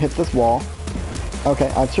gonna hit this wall. Okay,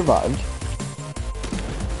 I've survived.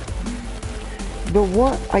 But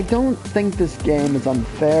what? I don't think this game is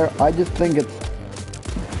unfair. I just think it's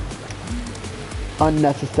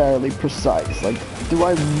unnecessarily precise. Like, do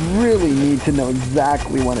I really need to know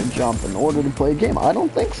exactly when to jump in order to play a game? I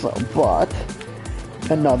don't think so. But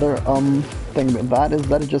another thing about that is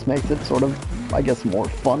that it just makes it sort of, I guess, more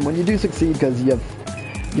fun when you do succeed, because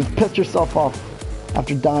you've pissed yourself off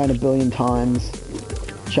after dying a billion times.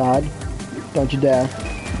 Chad, don't you dare.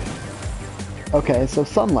 Okay, so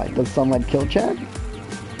sunlight. Does sunlight kill Chad?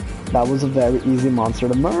 That was a very easy monster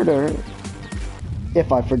to murder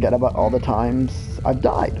if I forget about all the times I've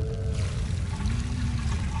died.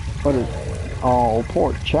 What is... Oh,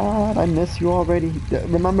 poor Chad. I miss you already.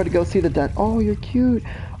 Remember to go see the dent. Oh, you're cute.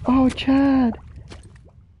 Oh, Chad.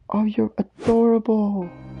 Oh, you're adorable.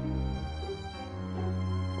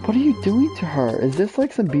 What are you doing to her? Is this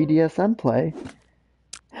like some BDSM play?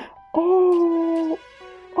 Oh.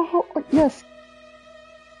 Oh, yes.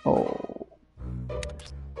 Oh.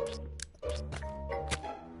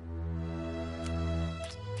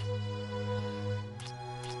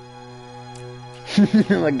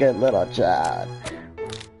 Look at little Chad.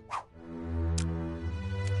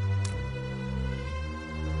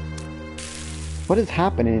 What is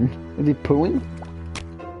happening? Is he pooing?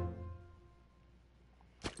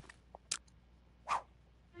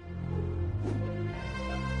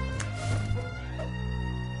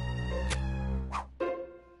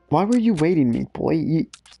 Why were you waiting, me boy?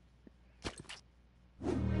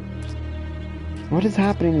 What is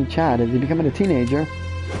happening to Chad? Is he becoming a teenager?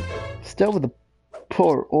 Still with a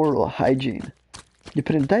poor oral hygiene. You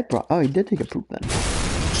put in a diaper. Oh, he did take a poop then.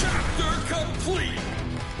 Chapter complete.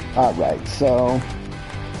 Alright, so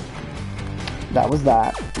that was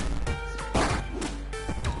that.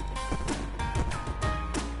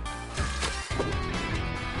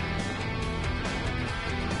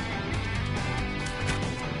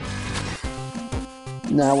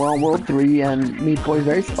 Now we're on World 3 and Meat Boy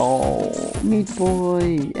very... Oh, Meat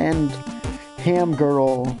Boy and Ham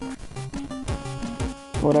Girl.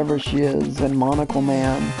 Whatever she is, and Monocle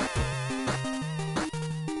Man.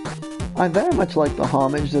 I very much like the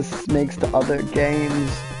homage this makes to other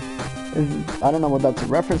games. I don't know what that's a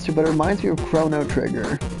reference to, but it reminds me of Chrono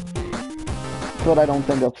Trigger. But I don't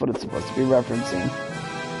think that's what it's supposed to be referencing.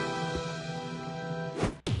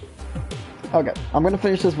 Okay, I'm gonna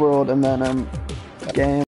finish this world and then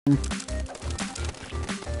game.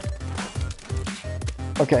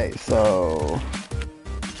 Okay, so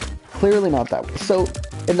clearly not that way. So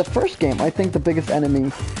in the first game, I think the biggest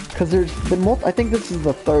enemy, because there's been I think this is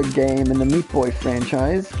the third game in the Meat Boy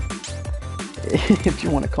franchise, if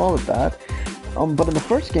you want to call it that. But in the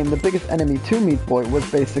first game, the biggest enemy to Meat Boy was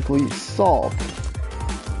basically Salt.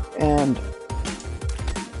 And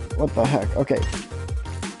what the heck? Okay,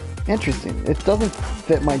 interesting. It doesn't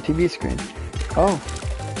fit my TV screen. Oh,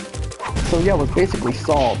 so yeah, it was basically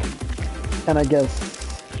Salt. And I guess,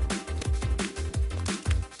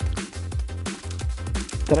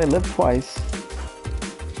 did I live twice?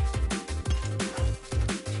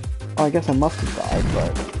 Oh, I guess I must have died,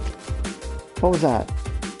 but what was that?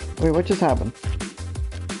 Wait, what just happened?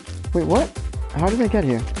 Wait, what? How did I get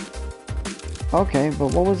here? Okay,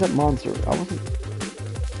 but what was that monster? I wasn't...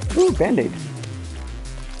 Ooh, Band-Aid.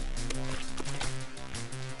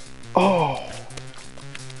 Oh!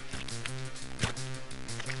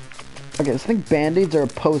 Okay, so I think Band-Aids are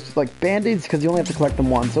opposed to, like, Band-Aids, because you only have to collect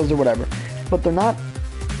them once, those are whatever. But they're not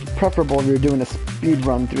preferable if you're doing a speed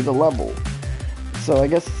run through the level. So I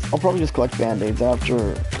guess I'll probably just collect Band-Aids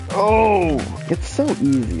after... Oh! It's so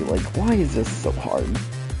easy, like, why is this so hard?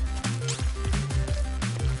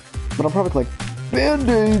 But I'll probably collect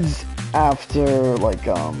Band-Aids after, like,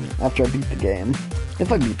 after I beat the game.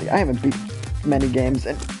 If I beat the... I haven't beat many games,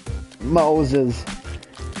 and... Moses...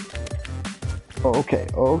 Oh, okay,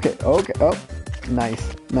 okay, okay, oh,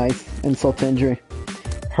 nice, nice, insult to injury,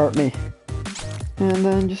 hurt me, and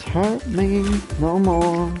then just hurt me no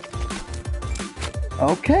more.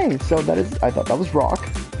 Okay, so that is, I thought that was rock,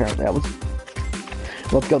 apparently that was,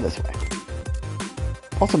 let's go this way.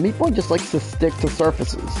 Also, Meat Boy just likes to stick to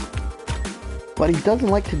surfaces, but he doesn't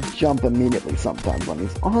like to jump immediately sometimes when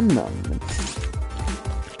he's on them. It's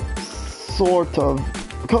sort of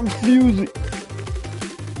confusing.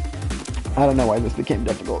 I don't know why this became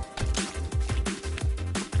difficult.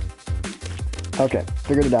 Okay,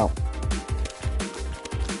 figured it out.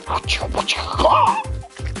 Okay,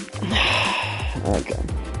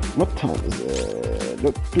 what time is it?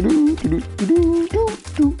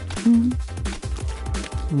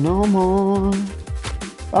 No more.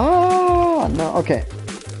 Ah, no, okay.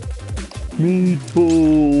 Meat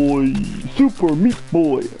Boy, Super Meat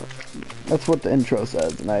Boy. That's what the intro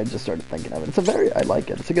says, and I just started thinking of it. It's a very, I like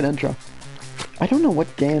it. It's a good intro. I don't know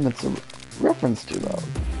what game it's a reference to, though.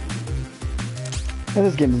 And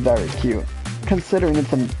this game is very cute. Considering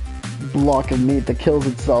it's a block of meat that kills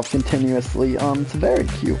itself continuously, it's very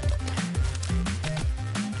cute.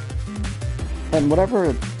 And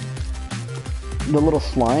whatever the little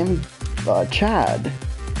slime, Chad,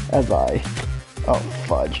 as I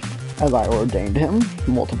ordained him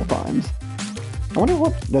multiple times. I wonder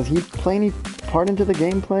what, does he play any part into the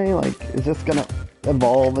gameplay? Like, is this gonna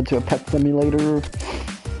evolve into a pet simulator?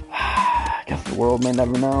 I guess the world may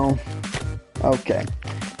never know. Okay,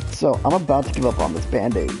 so I'm about to give up on this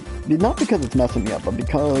Band-Aid. Not because it's messing me up, but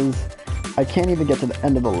because I can't even get to the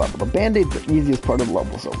end of the level. The Band-Aid's the easiest part of the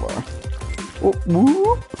level so far. Oh,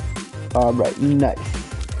 whoop. Alright, nice.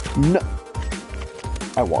 No.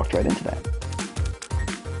 I walked right into that.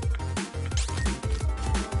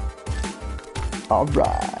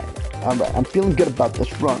 Alright, I'm feeling good about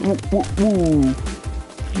this run. Woo, woo, woo.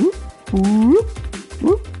 Whoop, whoop,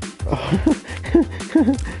 whoop.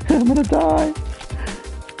 I'm gonna die.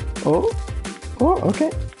 Oh,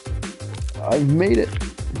 okay. I've made it.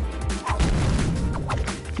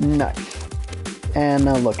 Nice. And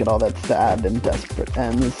now look at all that sad and desperate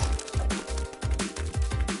ends.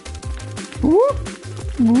 Whoop,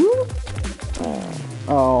 whoop.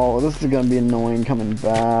 Oh, this is gonna be annoying coming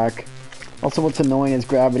back. Also, what's annoying is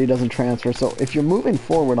gravity doesn't transfer, so if you're moving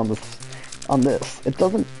forward on this, it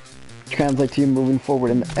doesn't translate to you moving forward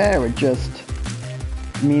in the air, it just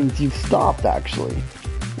means you've stopped, actually.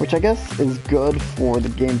 Which I guess is good for the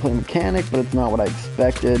gameplay mechanic, but it's not what I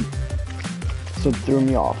expected. So it threw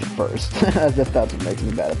me off at first, as if that's what makes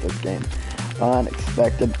me bad at this game.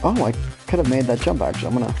 Unexpected. Oh, I could have made that jump, actually.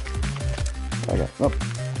 I'm gonna... Okay, up.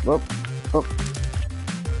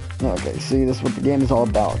 Okay, see, this is what the game is all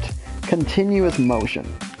about. Continuous motion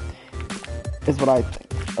is what I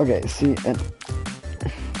think. Okay, see, and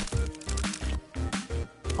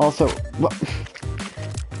also, well,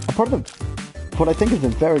 a part of what I think is a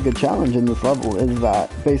very good challenge in this level is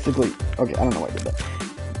that basically, okay, I don't know why I did that.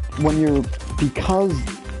 When you're, because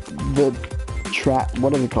the trap,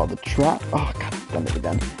 what is it called? The trap, oh god, I've done it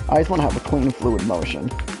again. I just want to have a clean fluid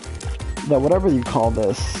motion. That whatever you call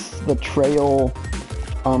this, the trail,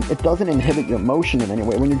 it doesn't inhibit your motion in any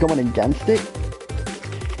way. When you're going against it,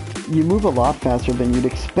 you move a lot faster than you'd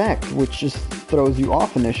expect, which just throws you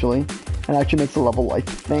off initially. It actually makes the level, I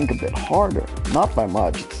think, a bit harder. Not by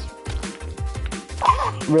much. It's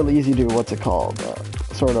really easy to, what's it called,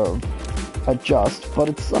 sort of adjust, but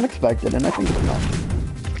it's unexpected, and I think it's enough.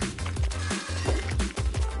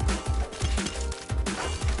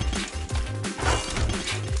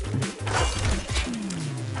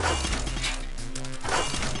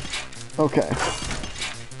 Okay.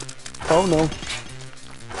 Oh no.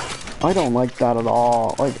 I don't like that at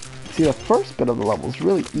all. Like, see, the first bit of the level is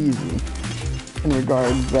really easy in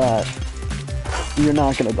regards that you're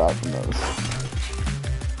not gonna die from those.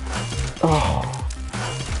 Oh.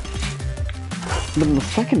 But in the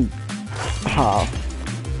second half,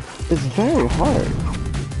 it's very hard.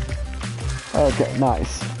 Okay,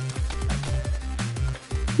 nice.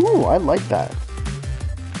 Ooh, I like that.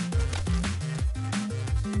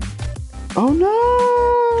 Oh no!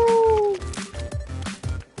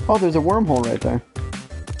 Oh, there's a wormhole right there.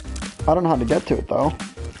 I don't know how to get to it though.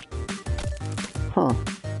 Huh.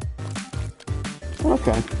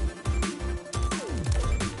 Okay.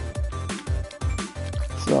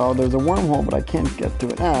 So there's a wormhole, but I can't get to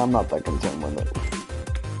it. I'm not that concerned with it.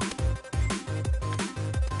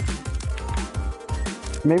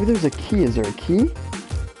 Maybe there's a key. Is there a key?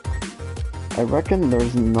 I reckon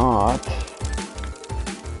there's not.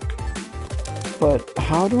 But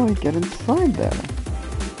how do I get inside there?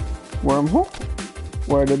 Wormhole?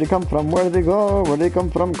 Where did it come from? Where did it go? Where did it come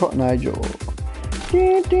from? Nigel.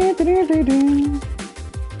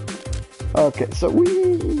 Okay, so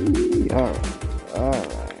we... Alright.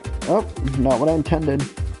 Oh, not what I intended.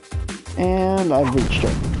 And I've reached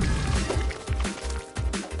her.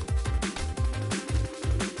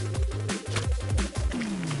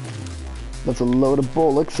 That's a load of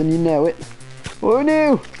bullocks and you know it. Oh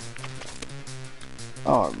no!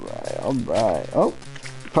 Alright. Oh,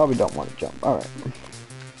 probably don't want to jump. Alright.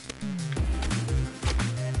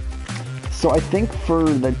 So I think for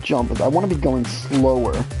the jump, I want to be going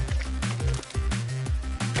slower.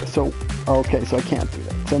 So, okay, so I can't do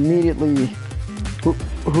that. So immediately,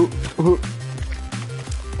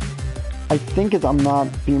 I think I'm not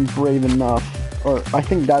being brave enough, or I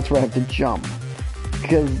think that's where I have to jump.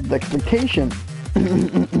 Because the expectation,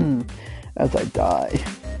 as I die,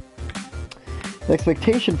 the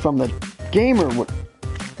expectation from the gamer would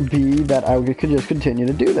be that I could just continue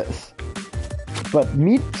to do this. But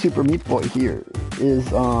Super Meat Boy here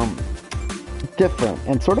is different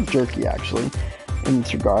and sort of jerky actually in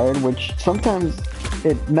this regard, which sometimes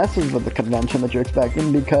it messes with the convention that you're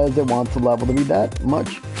expecting because it wants the level to be that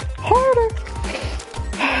much harder.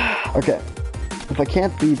 Okay, if I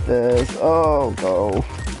can't beat this, oh go.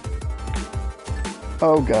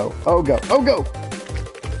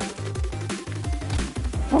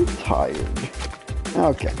 I'm tired.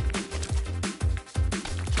 Okay.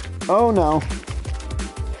 Oh no.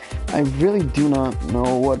 I really do not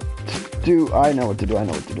know what to do. I know what to do. Oh,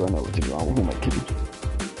 who am I kidding?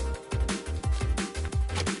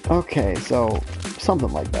 Okay, so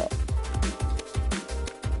something like that.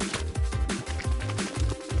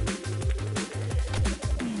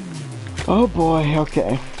 Oh boy,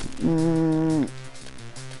 okay.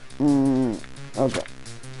 Okay.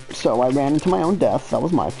 So I ran into my own death. That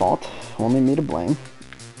was my fault. Only me to blame.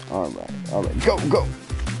 Alright. Go!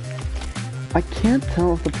 I can't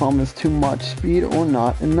tell if the problem is too much speed or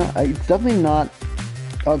not. And it's definitely not...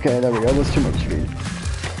 Okay, there we go. That's too much speed.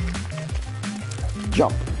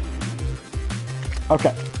 Jump.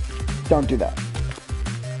 Okay. Don't do that.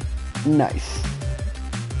 Nice.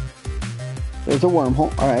 There's a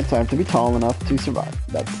wormhole. Alright, so I have to be tall enough to survive.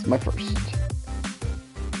 That's my first.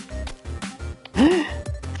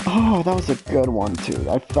 Oh, that was a good one, too.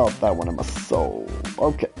 I felt that one in my soul.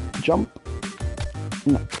 Okay, jump.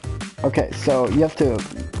 No. Okay, so you have to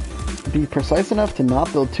be precise enough to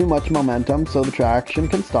not build too much momentum so the traction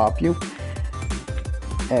can stop you.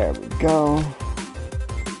 There we go.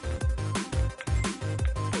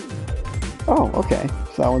 Oh, okay.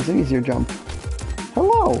 So that one's an easier jump.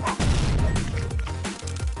 Hello!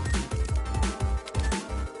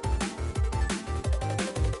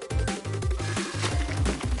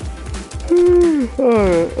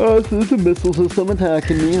 Alright, so there's a missile system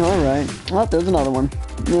attacking me. Alright. Oh, there's another one.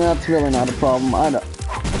 Yeah, that's really not a problem. I don't...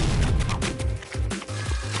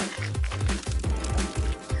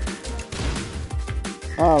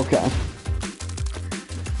 Okay.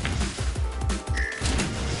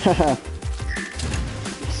 Haha.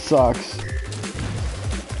 Sucks.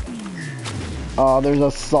 Oh, there's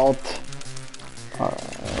a salt.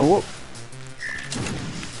 Alright. Whoop.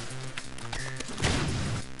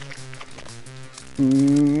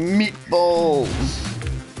 Meatballs.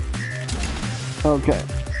 Okay.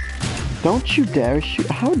 Don't you dare shoot.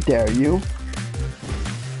 How dare you?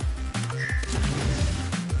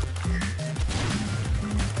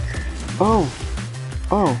 Oh.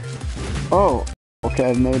 Oh. Oh.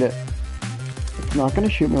 Okay, I've made it. It's not gonna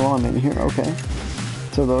shoot me while I'm in here. Okay.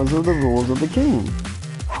 So those are the rules of the game.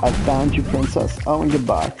 I found you, princess. Oh, and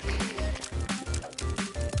goodbye.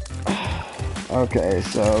 Okay,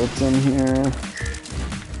 so it's in here.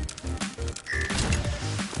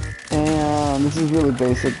 And this is really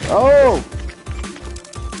basic. Oh!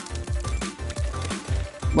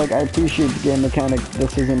 Like, I appreciate the game mechanic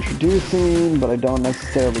this is introducing, but I don't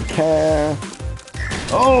necessarily care.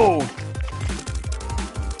 Oh!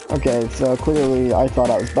 Okay, so clearly I thought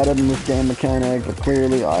I was better than this game mechanic, but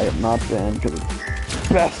clearly I have not been, because it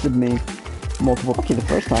bested me multiple. Okay, the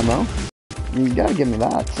first time though. You gotta give me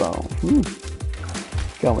that, so.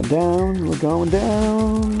 Going down, we're going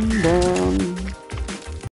down, down.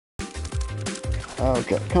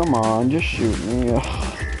 Okay, come on, just shoot me. Ugh.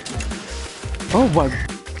 Oh my,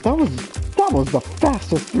 that was the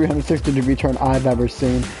fastest 360-degree turn I've ever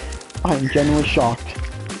seen. I am genuinely shocked.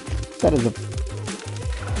 That is a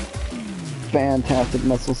fantastic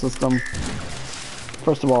missile system.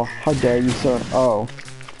 First of all, how dare you, sir? Oh.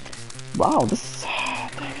 Wow, this is...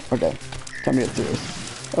 Okay, time to get serious.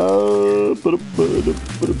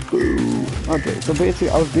 Okay, so basically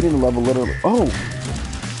I was beating the level literally... Oh!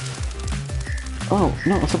 Oh,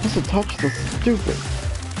 no, I'm supposed to touch the stupid...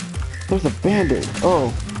 There's a band-aid.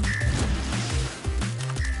 Oh.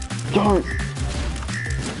 Darn.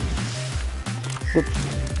 The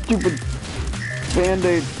stupid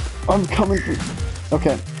band-aid. I'm coming for...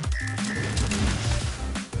 Okay.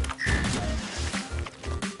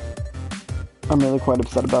 I'm really quite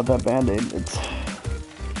upset about that band-aid. It's...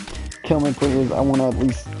 Kill me, please. I want to at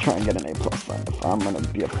least try and get an A+ then. If I'm going to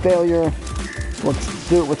be a failure, let's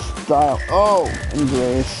do it with style. Oh! And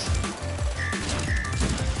grace.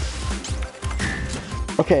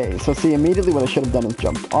 Okay, so see, immediately what I should have done is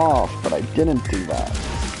jumped off, but I didn't do that.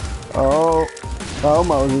 Oh. Oh,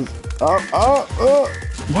 Moses. Oh, oh, oh.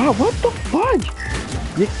 Wow, what the fudge?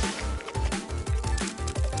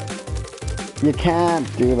 You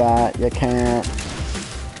can't do that. You can't.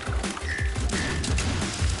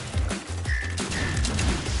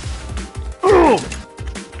 Ugh!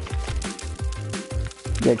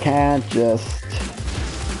 You can't just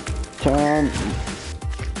turn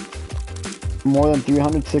more than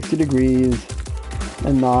 360 degrees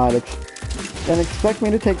and not expect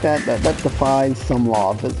me to take that. That defies some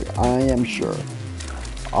law of physics, I am sure.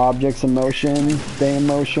 Objects in motion stay in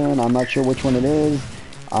motion. I'm not sure which one it is.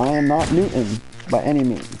 I am not Newton by any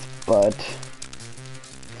means, but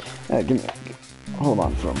hold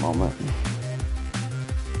on for a moment.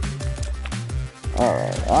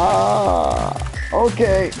 Alright,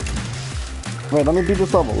 okay. Wait, let me beat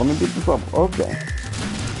this level, okay.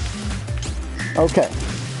 Okay,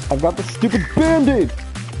 I've got the stupid band-aid!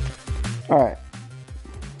 Alright.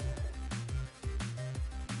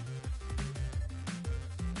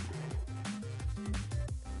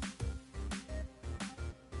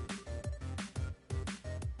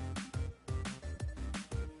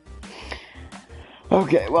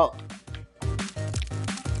 Okay, well,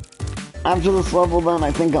 after this level then,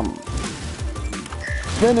 I think I'm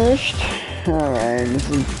finished. Alright, this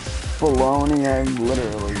is baloney, I've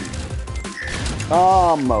literally...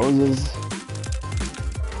 Oh, Moses.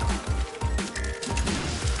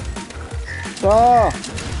 Oh!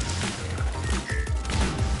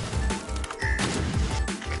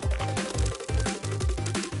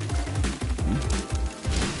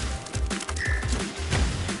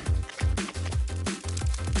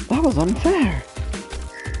 That was unfair.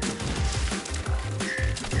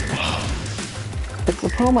 It's the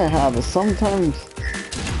problem I have is sometimes...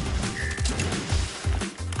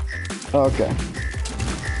 Okay.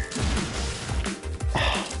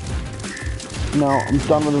 No, I'm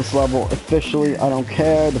done with this level. Officially, I don't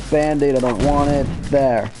care. The band-aid, I don't want it.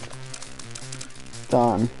 There.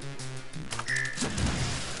 Done.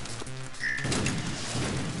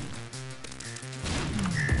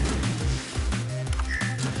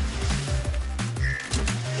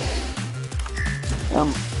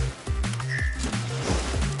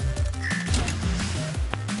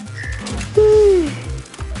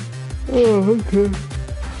 Oh, okay.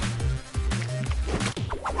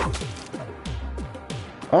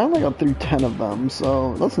 I only got through 10 of them,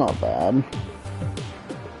 so that's not bad.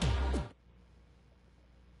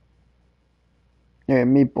 Yeah,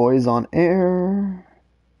 Meat Boy's on air.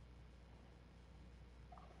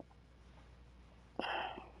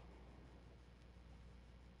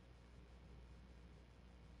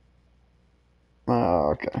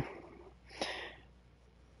 Okay.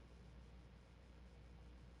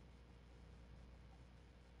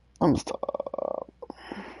 I'm stop.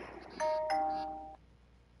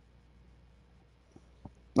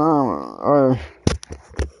 Or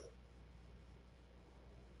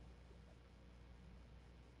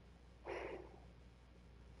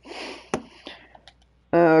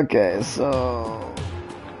okay, so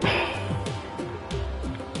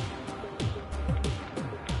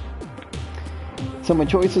my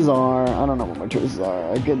choices are, I don't know what my choices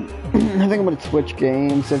are. I could, I think I'm gonna switch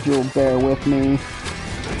games if you'll bear with me.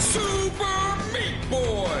 Super Meat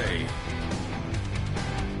Boy!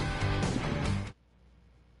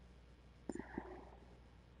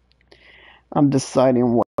 I'm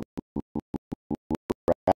deciding what to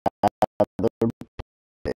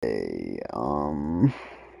play.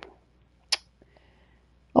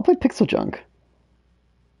 I'll play Pixel Junk.